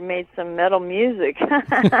somebody had made some metal music.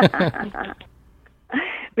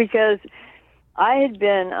 Because I had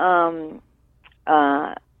been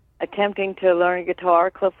attempting to learn guitar.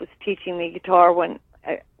 Cliff was teaching me guitar when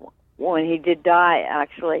he did die,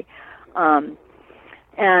 actually. I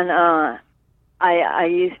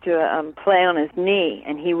used to play on his knee,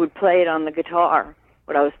 and he would play it on the guitar,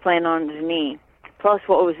 what I was playing on his knee, plus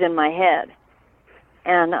what was in my head.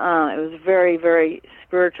 And it was a very, very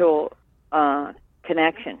spiritual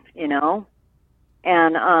connection, you know?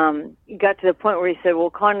 And he got to the point where he said, well,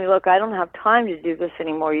 Connie, look, I don't have time to do this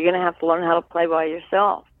anymore. You're going to have to learn how to play by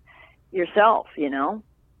yourself, you know?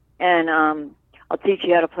 And I'll teach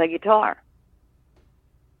you how to play guitar.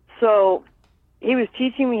 So he was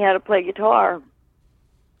teaching me how to play guitar,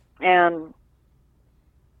 and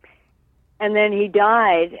then he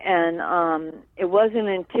died, and it wasn't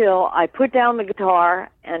until I put down the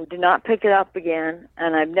guitar and did not pick it up again,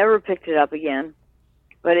 and I've never picked it up again.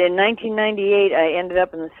 But in 1998, I ended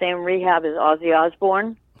up in the same rehab as Ozzy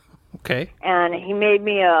Osbourne. Okay. And he made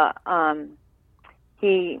me an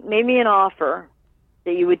offer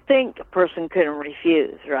that you would think a person couldn't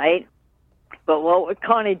refuse, right? But what would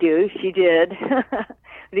Connie do? She did.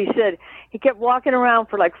 He kept walking around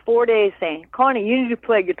for like 4 days saying, Connie, you need to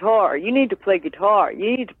play guitar. You need to play guitar.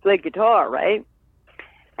 You need to play guitar, right?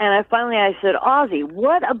 And I said, Ozzy,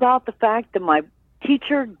 what about the fact that my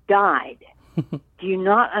teacher died? Do you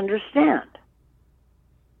not understand?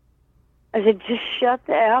 I said, just shut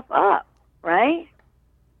the F up, right?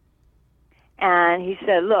 And he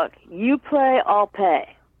said, look, you play, I'll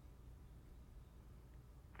pay.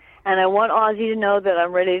 And I want Ozzy to know that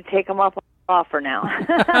I'm ready to take him up on the offer now.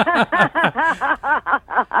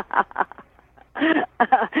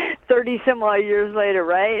 30-some-odd years later,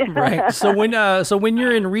 right? Right. So when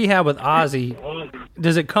you're in rehab with Ozzy,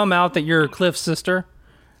 does it come out that you're Cliff's sister?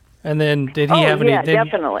 And then did he Oh, have any? yeah,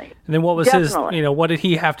 definitely. And then what was Definitely. his? What did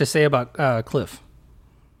he have to say about Cliff?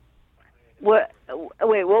 What?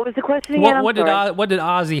 Wait, what was the question again? What did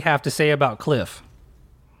Ozzy have to say about Cliff?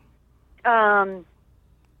 Well,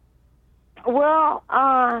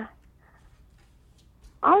 Ozzy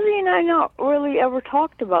and I not really ever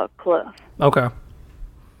talked about Cliff. Okay.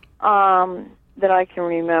 That I can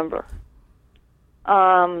remember.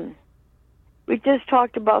 We just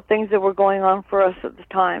talked about things that were going on for us at the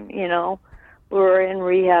time. We were in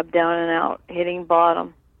rehab, down and out, hitting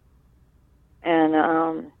bottom,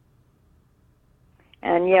 and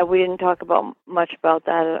yeah, we didn't talk about much about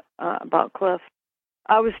that about Cliff.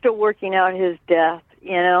 I was still working out his death,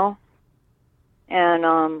 and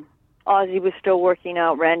Ozzy was still working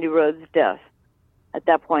out Randy Rhoads' death at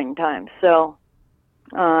that point in time. So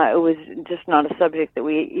it was just not a subject that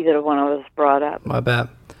either one of us brought up. My bad.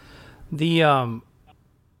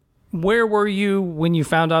 Where were you when you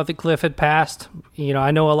found out that Cliff had passed?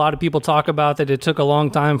 I know a lot of people talk about that it took a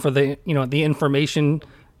long time for the information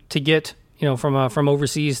to get from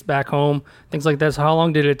overseas back home, things like that. So how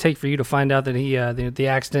long did it take for you to find out that the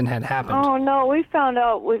accident had happened? Oh no, we found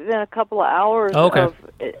out within a couple of hours of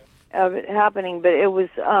it happening. But it was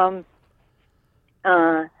I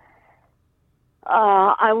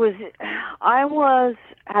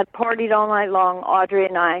had partied all night long, Audrey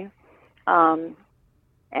and I, and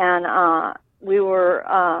we were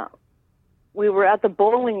at the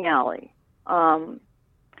bowling alley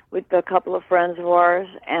with a couple of friends of ours,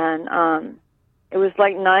 and it was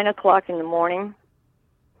like 9:00 in the morning,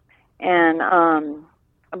 and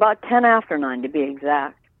about 10 after 9 to be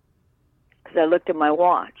exact, because I looked at my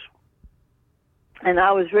watch, and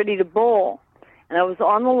I was ready to bowl, and I was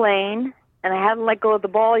on the lane, and I hadn't let go of the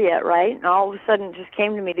ball yet, right? And all of a sudden it just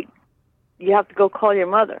came to me, you have to go call your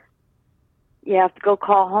mother. You have to go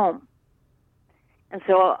call home. And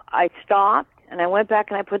so I stopped, and I went back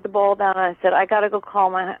and I put the ball down, and I said, I gotta go call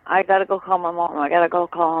my mom. I gotta go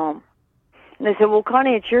call home. And they said, well,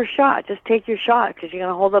 Connie, it's your shot. Just take your shot because you're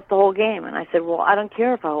gonna hold up the whole game. And I said, well, I don't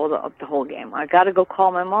care if I hold up the whole game. I gotta go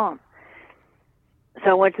call my mom.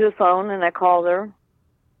 So I went to the phone and I called her,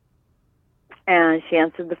 and she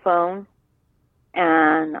answered the phone,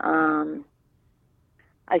 and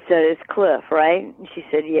I said, it's Cliff, right? And she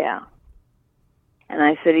said, yeah. And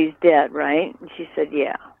I said, he's dead, right? And she said,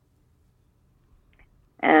 yeah.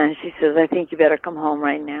 And she says, I think you better come home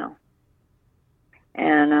right now.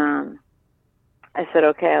 And I said,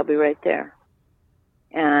 okay, I'll be right there.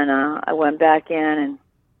 And I went back in and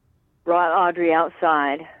brought Audrey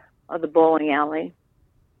outside of the bowling alley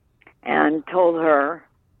and told her.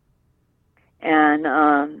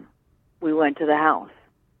 And we went to the house.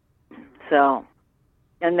 So,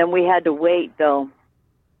 and then we had to wait, though,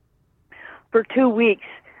 for 2 weeks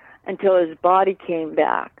until his body came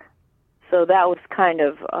back. So that was kind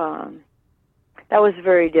of, that was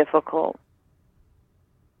very difficult.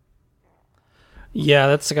 Yeah,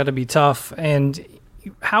 that's got to be tough. And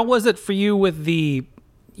how was it for you with the,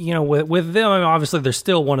 with them? I mean, obviously, they're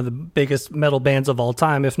still one of the biggest metal bands of all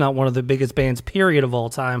time, if not one of the biggest bands, period, of all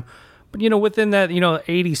time. But, within that,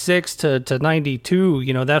 86 to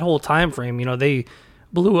 92, that whole time frame, they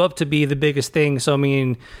blew up to be the biggest thing. So, I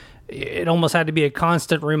mean, it almost had to be a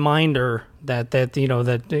constant reminder that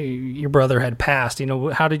your brother had passed.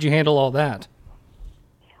 How did you handle all that?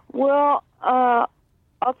 Well, I'll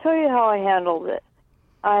tell you how I handled it.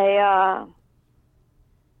 I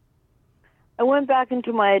went back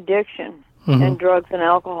into my addiction and drugs and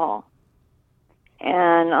alcohol,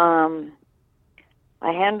 and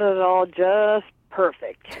I handled it all just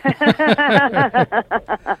perfect.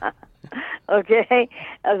 Okay,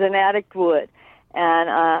 as an addict would. And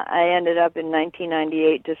I ended up in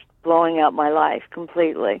 1998 just blowing up my life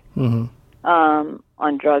completely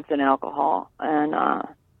on drugs and alcohol, and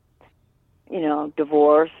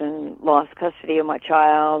divorce and lost custody of my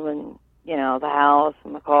child, and the house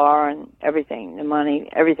and the car and everything, the money,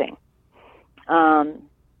 everything. I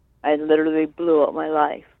literally blew up my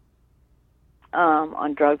life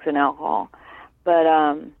on drugs and alcohol, but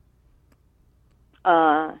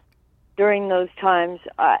during those times,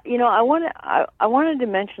 I wanted to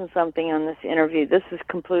mention something on this interview. This is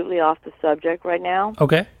completely off the subject right now.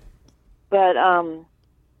 Okay. But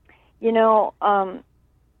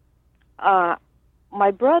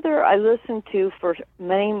my brother, I listened to for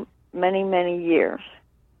many, many, many years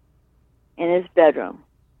in his bedroom,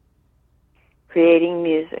 creating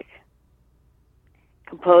music,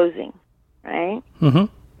 composing, right? Mm-hmm.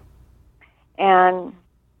 And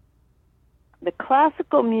the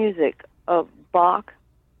classical music of Bach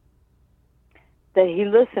that he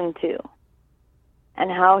listened to,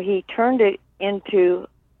 and how he turned it into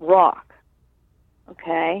rock,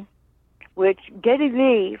 okay? Which Geddy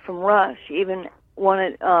Lee from Rush even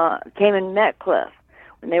came and met Cliff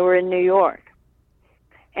when they were in New York.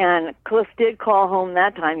 And Cliff did call home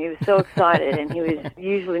that time. He was so excited, and he was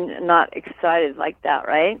usually not excited like that,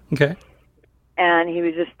 right? Okay. And he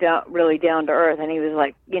was just really down to earth. And he was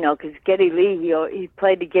like, because Geddy Lee, he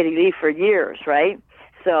played to Geddy Lee for years, right?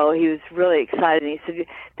 So he was really excited. And he said,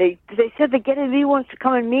 they said that Geddy Lee wants to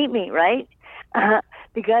come and meet me, right?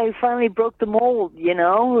 The guy who finally broke the mold,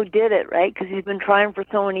 who did it, right? Because he's been trying for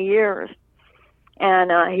so many years. And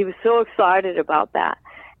he was so excited about that.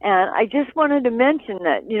 And I just wanted to mention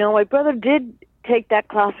that, my brother did take that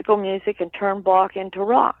classical music and turn Bach into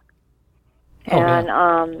rock. Oh, and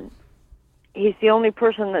yeah. He's the only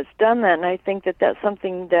person that's done that, and I think that that's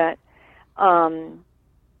something that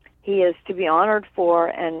he is to be honored for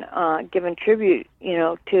and given tribute,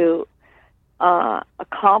 to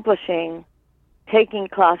accomplishing, taking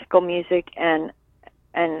classical music and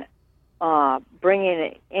bringing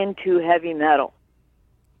it into heavy metal.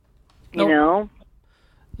 You know?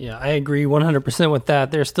 Yeah, I agree 100% with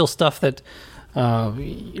that. There's still stuff that,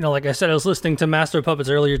 like I said, I was listening to Master of Puppets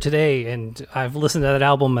earlier today, and I've listened to that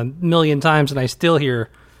album a million times, and I still hear,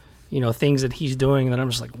 things that he's doing that I'm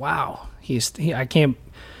just like, wow, I can't,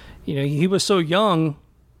 he was so young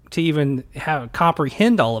to even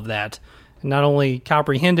comprehend all of that, and not only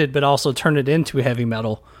comprehend it, but also turn it into heavy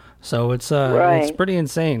metal. So it's it's pretty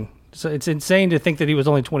insane. So it's insane to think that he was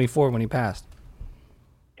only 24 when he passed.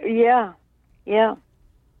 Yeah.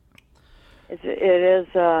 It is.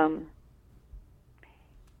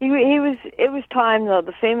 It was time though.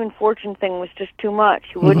 The fame and fortune thing was just too much.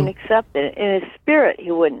 He wouldn't accept it. In his spirit,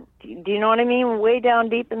 he wouldn't. Do you know what I mean? Way down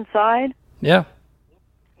deep inside. Yeah.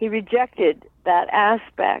 He rejected that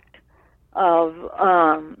aspect of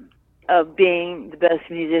being the best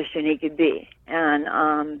musician he could be,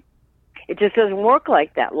 and it just doesn't work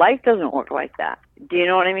like that. Life doesn't work like that. Do you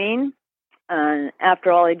know what I mean? And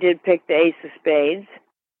after all, he did pick the Ace of Spades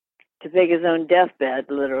to pick his own deathbed,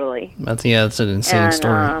 literally. That's an insane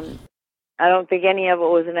story. I don't think any of it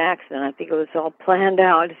was an accident. I think it was all planned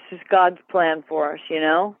out. It's just God's plan for us,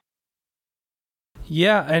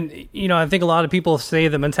 Yeah, and, I think a lot of people say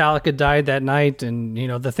that Metallica died that night, and,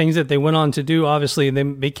 the things that they went on to do, obviously, they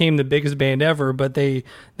became the biggest band ever, but they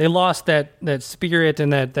lost that spirit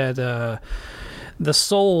and that the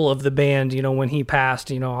soul of the band, when he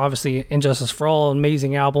passed. Obviously Injustice for All,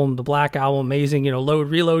 amazing album, the Black Album, amazing, Load,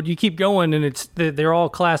 Reload, you keep going, and they're all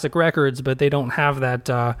classic records, but they don't have that,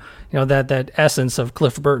 that essence of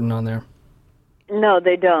Cliff Burton on there. No,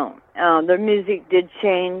 they don't. Their music did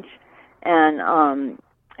change, and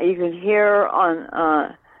you can hear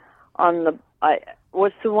on the,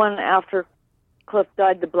 what's the one after Cliff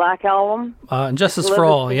died, the Black Album? Injustice for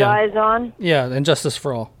All, yeah. Eyes on? Yeah, Injustice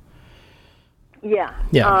for All. Yeah.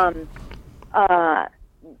 Yeah.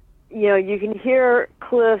 You can hear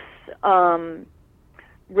Cliff's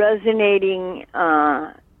resonating,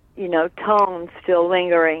 tones still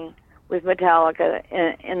lingering with Metallica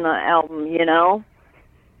in the album,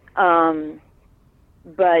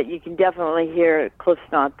 but you can definitely hear Cliff's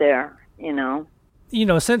not there,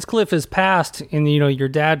 Since Cliff has passed, and your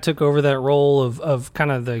dad took over that role of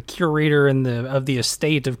kind of the curator of the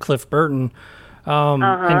estate of Cliff Burton. And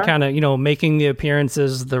kind of, making the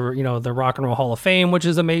appearances, the Rock and Roll Hall of Fame, which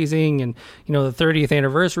is amazing, and, the 30th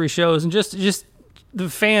anniversary shows, and just the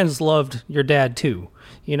fans loved your dad too,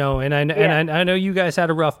 and I know you guys had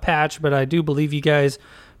a rough patch, but I do believe you guys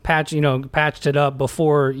patched it up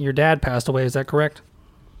before your dad passed away. Is that correct?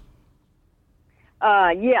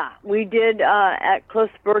 Yeah, we did, at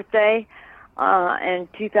Cliff's birthday, in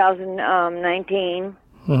 2019,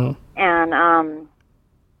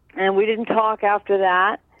 and we didn't talk after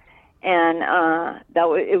that, and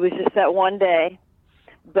it was just that one day,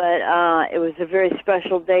 but it was a very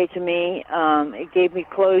special day to me. It gave me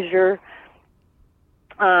closure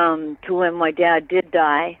to when my dad did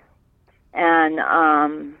die, and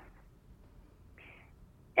I'm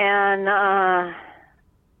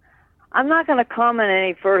not going to comment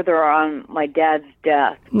any further on my dad's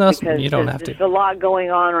death. No, you don't have to. There's a lot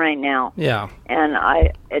going on right now. Yeah, and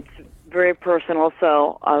it's very personal,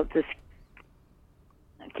 so I'll just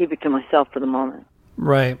keep it to myself for the moment.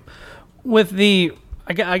 Right. With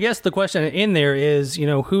I guess the question in there is,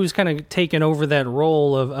 who's kind of taken over that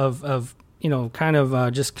role of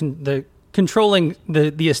controlling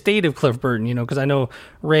the estate of Cliff Burton, because I know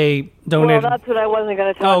Ray donated. Well, that's what I wasn't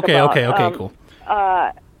going to talk about. Okay, cool.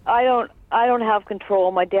 I don't have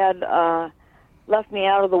control. My dad left me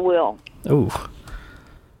out of the will. Ooh.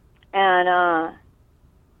 And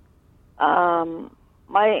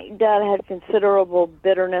my dad had considerable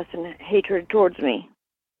bitterness and hatred towards me.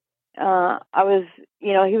 I was,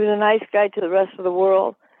 he was a nice guy to the rest of the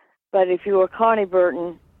world, but if you were Connie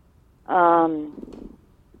Burton,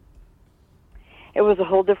 it was a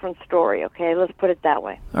whole different story, okay? Let's put it that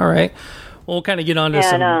way. All right. We'll kind of get on to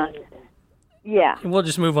some... yeah. We'll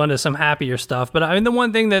just move on to some happier stuff. But I mean, the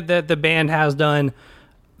one thing that the band has done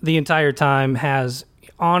the entire time has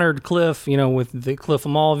honored Cliff, with the Cliff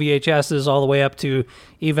Amal VHSs all the way up to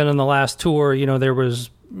even in the last tour, there was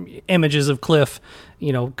images of Cliff,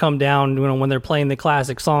 come down, when they're playing the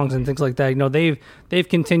classic songs and things like that. They've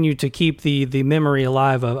continued to keep the memory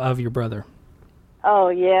alive of your brother. Oh,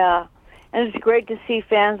 yeah. And it's great to see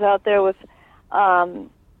fans out there with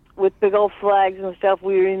big old flags and stuff.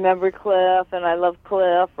 We remember Cliff, and I love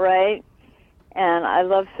Cliff, right? And I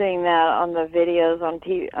love seeing that on the videos on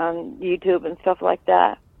YouTube and stuff like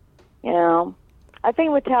that. I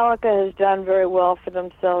think Metallica has done very well for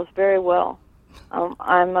themselves, very well.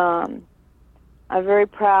 I'm very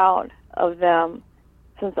proud of them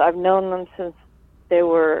since I've known them since they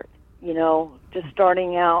were, just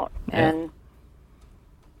starting out, and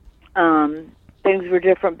things were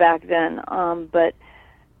different back then. But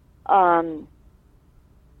I'm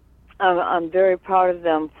very proud of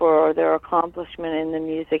them for their accomplishment in the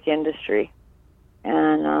music industry,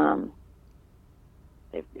 and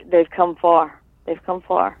they've come far. They've come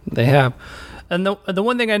far. They have. And the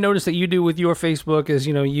one thing I noticed that you do with your Facebook is,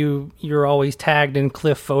 you're always tagged in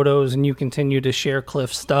Cliff photos, and you continue to share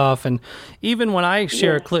Cliff stuff. And even when I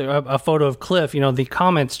share a photo of Cliff, the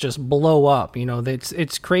comments just blow up.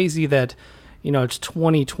 It's crazy that, it's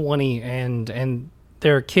 2020 and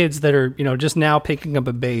there are kids that are, just now picking up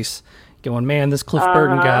a bass going, man, this Cliff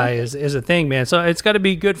Burton guy is a thing, man. So it's got to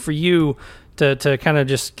be good for you to kind of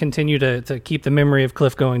just continue to keep the memory of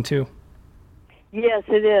Cliff going too. Yes,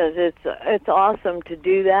 it is. It's awesome to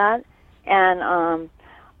do that, and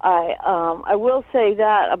I will say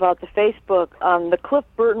that about the Facebook. The Cliff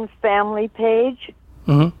Burton family page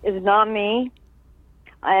is not me.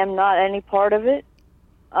 I am not any part of it.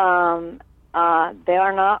 They are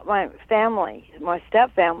not my family, my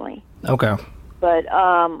step family. Okay. But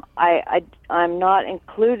I'm not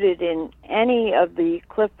included in any of the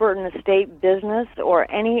Cliff Burton estate business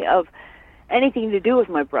or anything to do with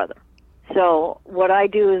my brother. So what I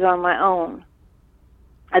do is on my own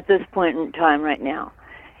at this point in time right now,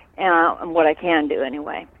 and what I can do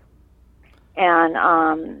anyway. And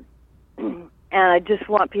I just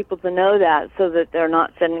want people to know that so that they're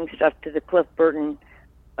not sending stuff to the Cliff Burton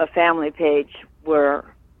family page where,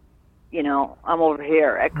 I'm over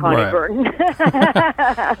here at Connie Burton.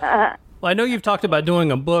 Well, I know you've talked about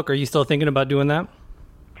doing a book. Are you still thinking about doing that?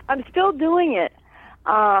 I'm still doing it.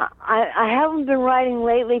 I haven't been writing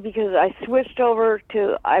lately because I switched over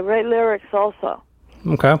I write lyrics also.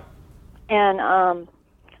 Okay. And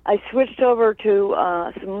I switched over to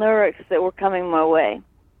some lyrics that were coming my way.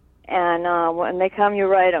 And when they come, you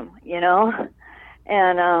write them,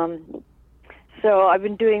 And so I've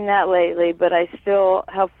been doing that lately, but I still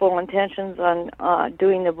have full intentions on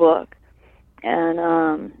doing the book. And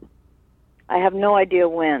I have no idea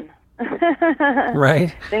when.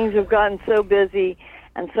 Right. Things have gotten so busy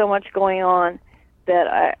and so much going on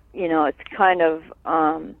that it's kind of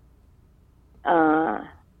on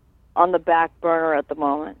the back burner at the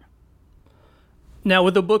moment. Now,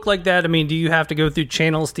 with a book like that, do you have to go through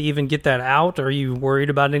channels to even get that out? Or are you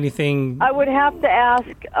worried about anything? I would have to ask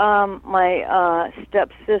my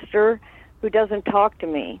stepsister, who doesn't talk to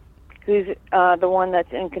me, who's the one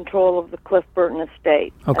that's in control of the Cliff Burton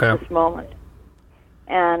estate at this moment.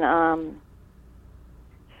 And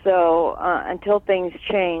so until things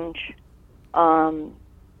change,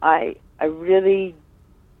 I really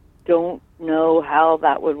don't know how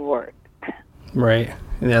that would work. Right.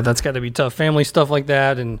 Yeah, that's got to be tough. Family stuff like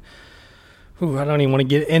that, and I don't even want to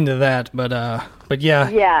get into that, but yeah.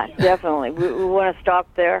 Yeah, definitely. We want to stop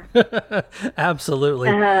there.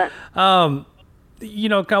 Absolutely. Well,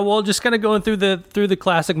 just kind of going through the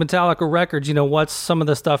classic Metallica records, what's some of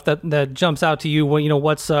the stuff that jumps out to you?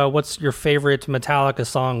 What's your favorite Metallica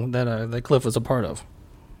song that Cliff was a part of?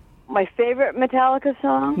 My favorite Metallica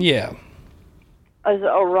song? Yeah. Is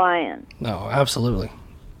Orion. No, absolutely.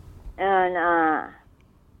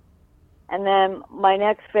 And then my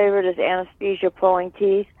next favorite is Anesthesia Pulling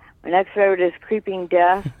Teeth. My next favorite is Creeping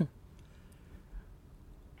Death.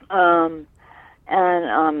 I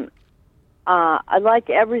like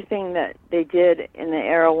everything that they did in the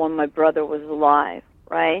era when my brother was alive,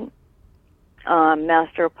 right?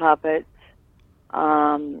 Master of Puppets,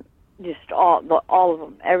 just all of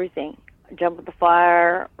them, everything. Jump with the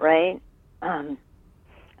Fire, right?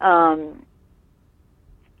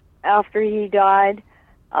 after he died.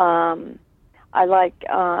 I like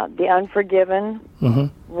The Unforgiven,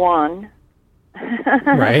 one.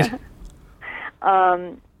 Right.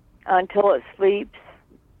 Until It Sleeps.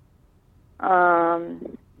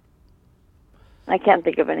 I can't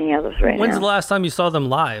think of any others right now. When's the last time you saw them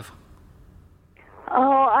live?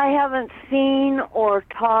 Oh, I haven't seen or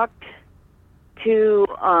talked to,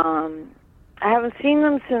 I haven't seen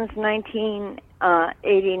them since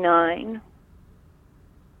 1989.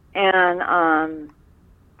 And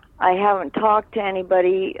I haven't talked to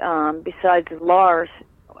anybody besides Lars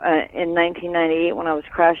in 1998 when I was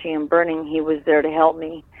crashing and burning. He was there to help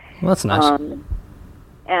me. Well, that's nice.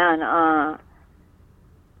 And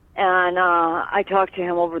I talked to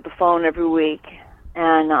him over the phone every week,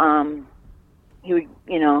 and he would,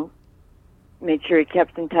 made sure he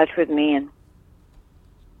kept in touch with me, and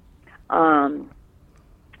I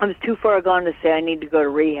was too far gone to say I need to go to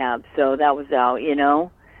rehab, so that was out,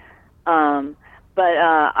 but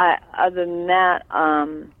other than that,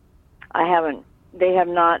 I haven't. They have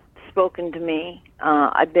not spoken to me.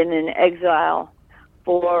 I've been in exile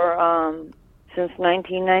for since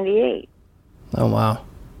 1998. Oh wow.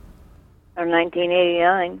 Or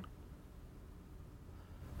 1989.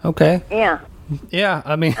 Okay. Yeah. Yeah,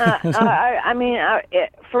 I mean,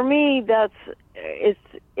 for me, it's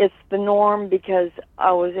the norm because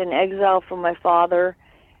I was in exile from my father,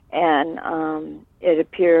 and it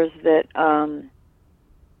appears that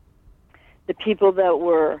the people that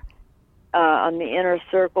were on the inner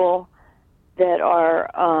circle that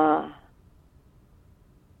are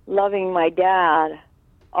loving my dad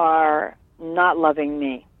are not loving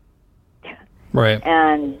me. right.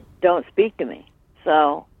 And don't speak to me.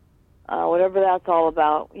 So whatever that's all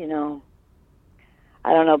about, I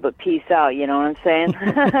don't know, but peace out, you know what I'm saying?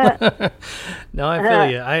 No, I feel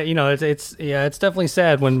you. It's definitely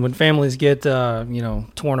sad when families get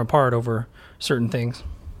torn apart over certain things.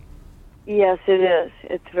 Yes, it is.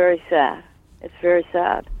 It's very sad. It's very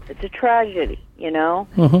sad. It's a tragedy,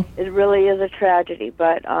 Mm-hmm. It really is a tragedy,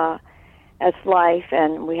 but that's life,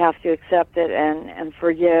 and we have to accept it and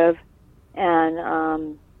forgive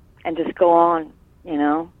and just go on,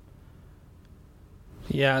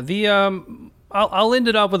 Yeah, I'll end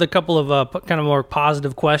it up with a couple of kind of more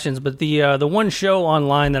positive questions, but the one show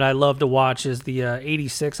online that I love to watch is the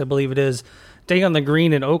 86, I believe it is, Day on the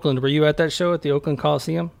Green in Oakland. Were you at that show at the Oakland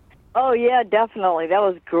Coliseum? Oh, yeah, definitely. That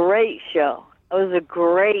was a great show. That was a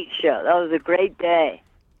great show. That was a great day.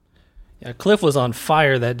 Yeah, Cliff was on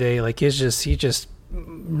fire that day. Like, he just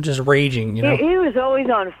raging, He was always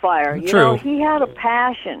on fire. True. He had a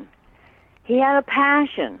passion. He had a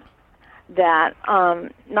passion that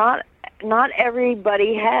not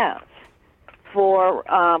everybody has for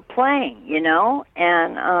playing, and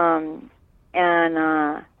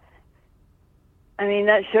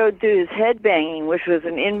that showed through his head banging, which was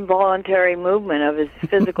an involuntary movement of his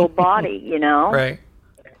physical body, Right.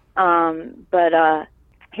 But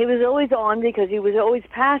he was always on because he was always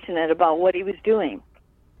passionate about what he was doing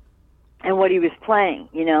and what he was playing,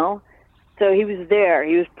 So he was there.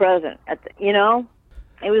 He was present. It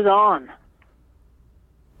was on.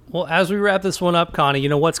 Well, as we wrap this one up, Connie,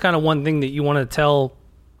 what's kind of one thing that you want to tell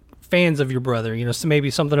fans of your brother? So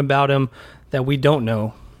maybe something about him that we don't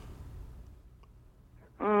know.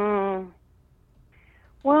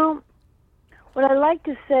 Well, what I like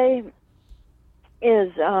to say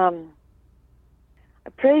is I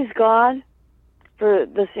praise God for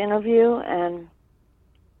this interview, and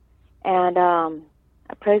I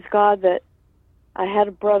praise God that I had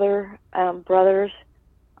a brother, brothers,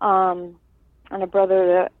 and a brother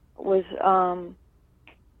that was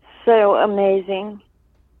so amazing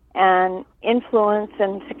and influenced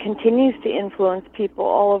and continues to influence people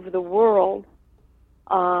all over the world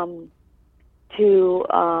to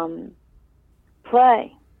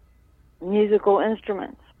play musical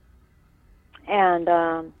instruments, and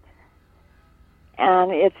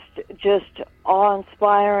it's just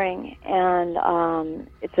awe-inspiring, and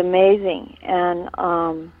it's amazing. And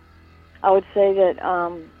I would say that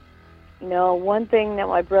one thing that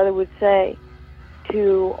my brother would say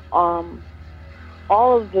to all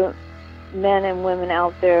of the men and women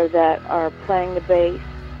out there that are playing the bass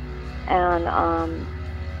and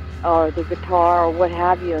or the guitar or what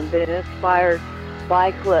have you, and been inspired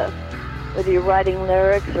by Cliff, whether you're writing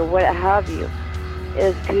lyrics or what have you,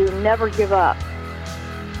 is to never give up.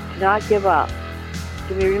 To not give up.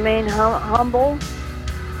 To remain humble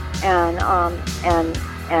and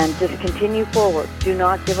just continue forward. Do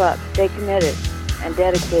not give up. Stay committed and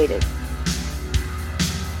dedicated.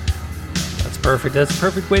 That's perfect. That's a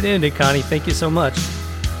perfect way to end it, Connie. Thank you so much.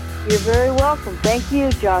 You're very welcome. Thank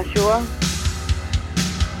you, Joshua.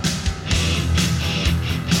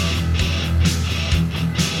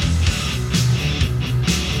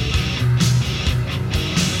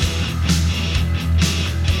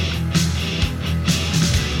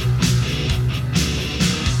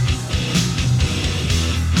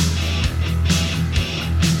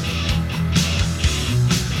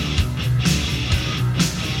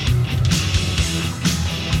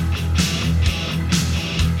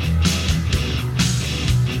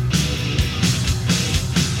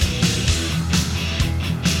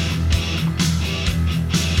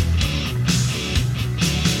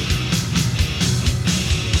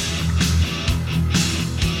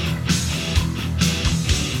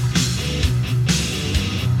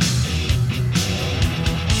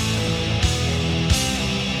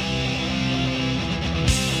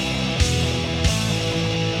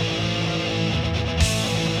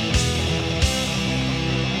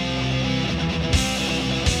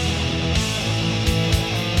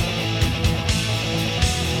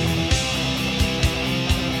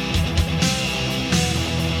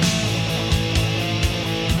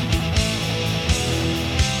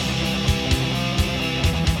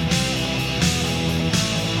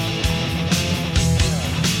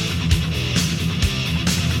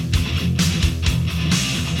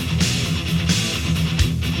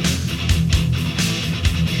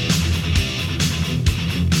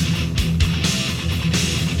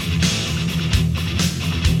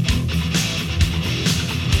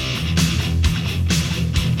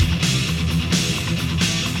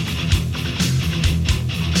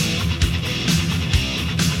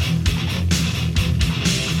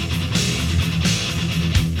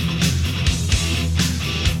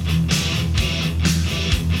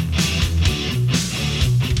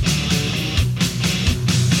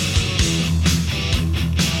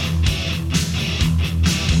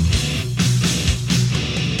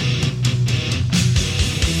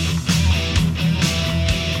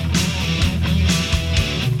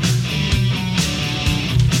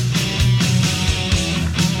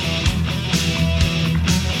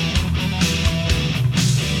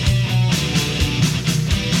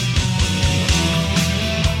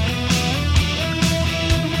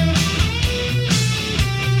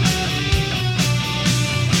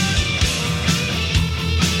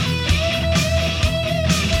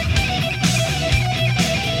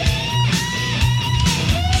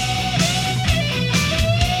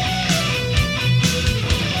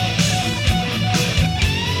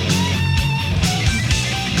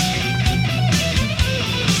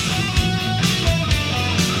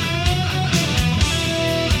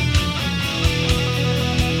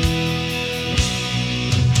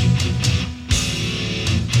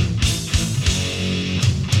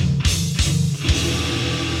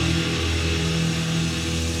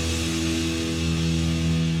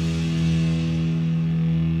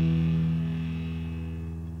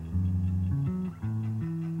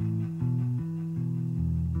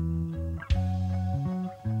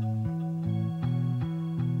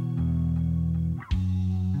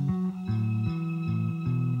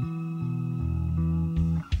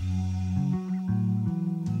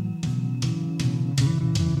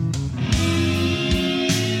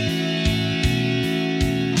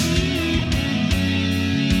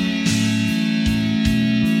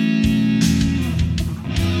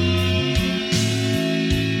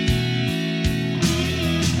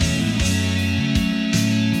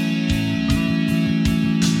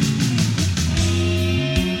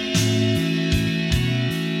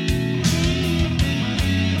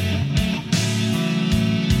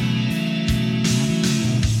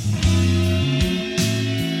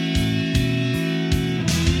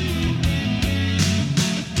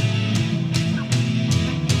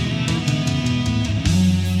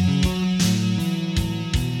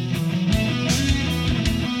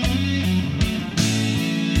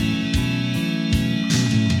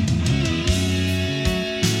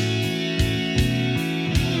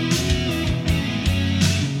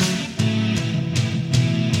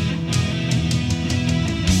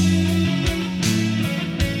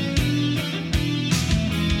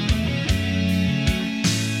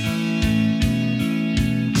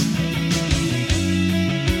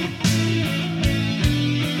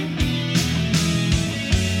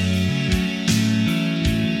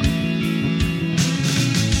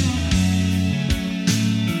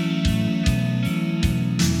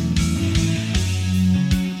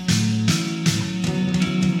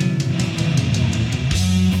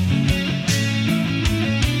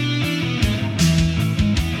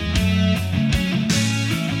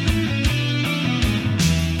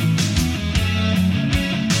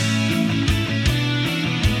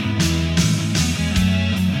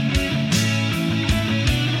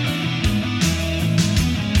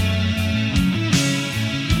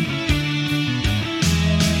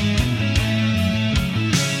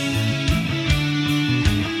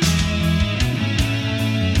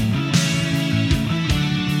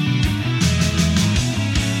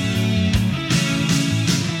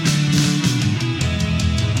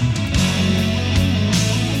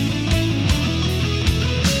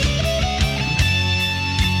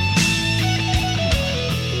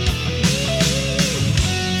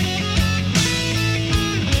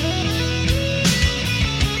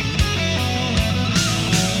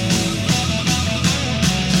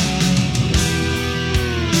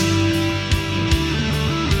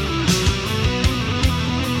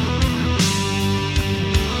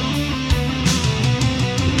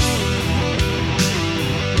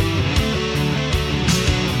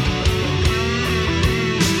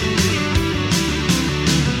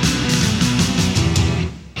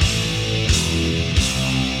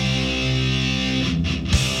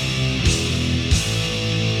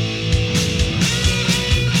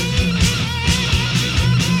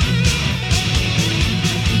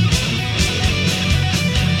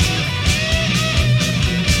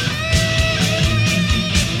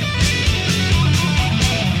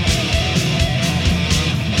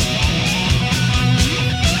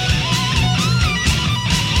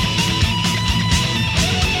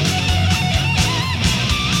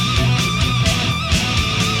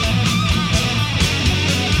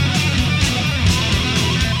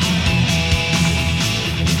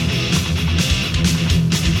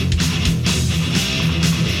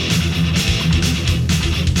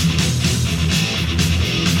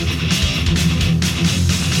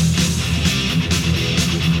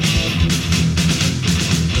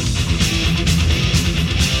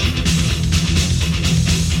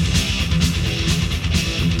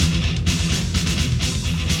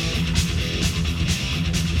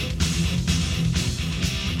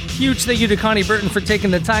 huge thank you to Connie Burton for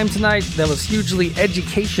taking the time tonight. That was hugely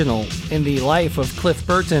educational in the life of Cliff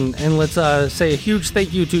Burton. And let's say a huge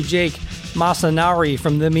thank you to Jake Masanari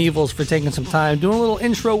from Them Evils for taking some time, doing a little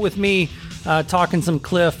intro with me, talking some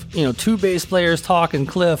Cliff. You know, two bass players talking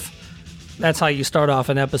Cliff. That's how you start off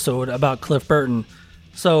an episode about Cliff Burton.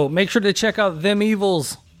 So make sure to check out Them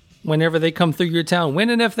Evils whenever they come through your town.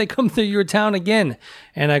 When and if they come through your town again.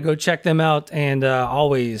 And go check them out. And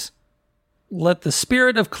always let the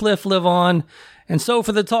spirit of Cliff live on. And so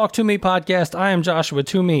for the Talk To Me podcast, I am Joshua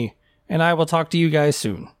Toomey, and I will talk to you guys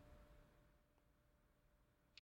soon.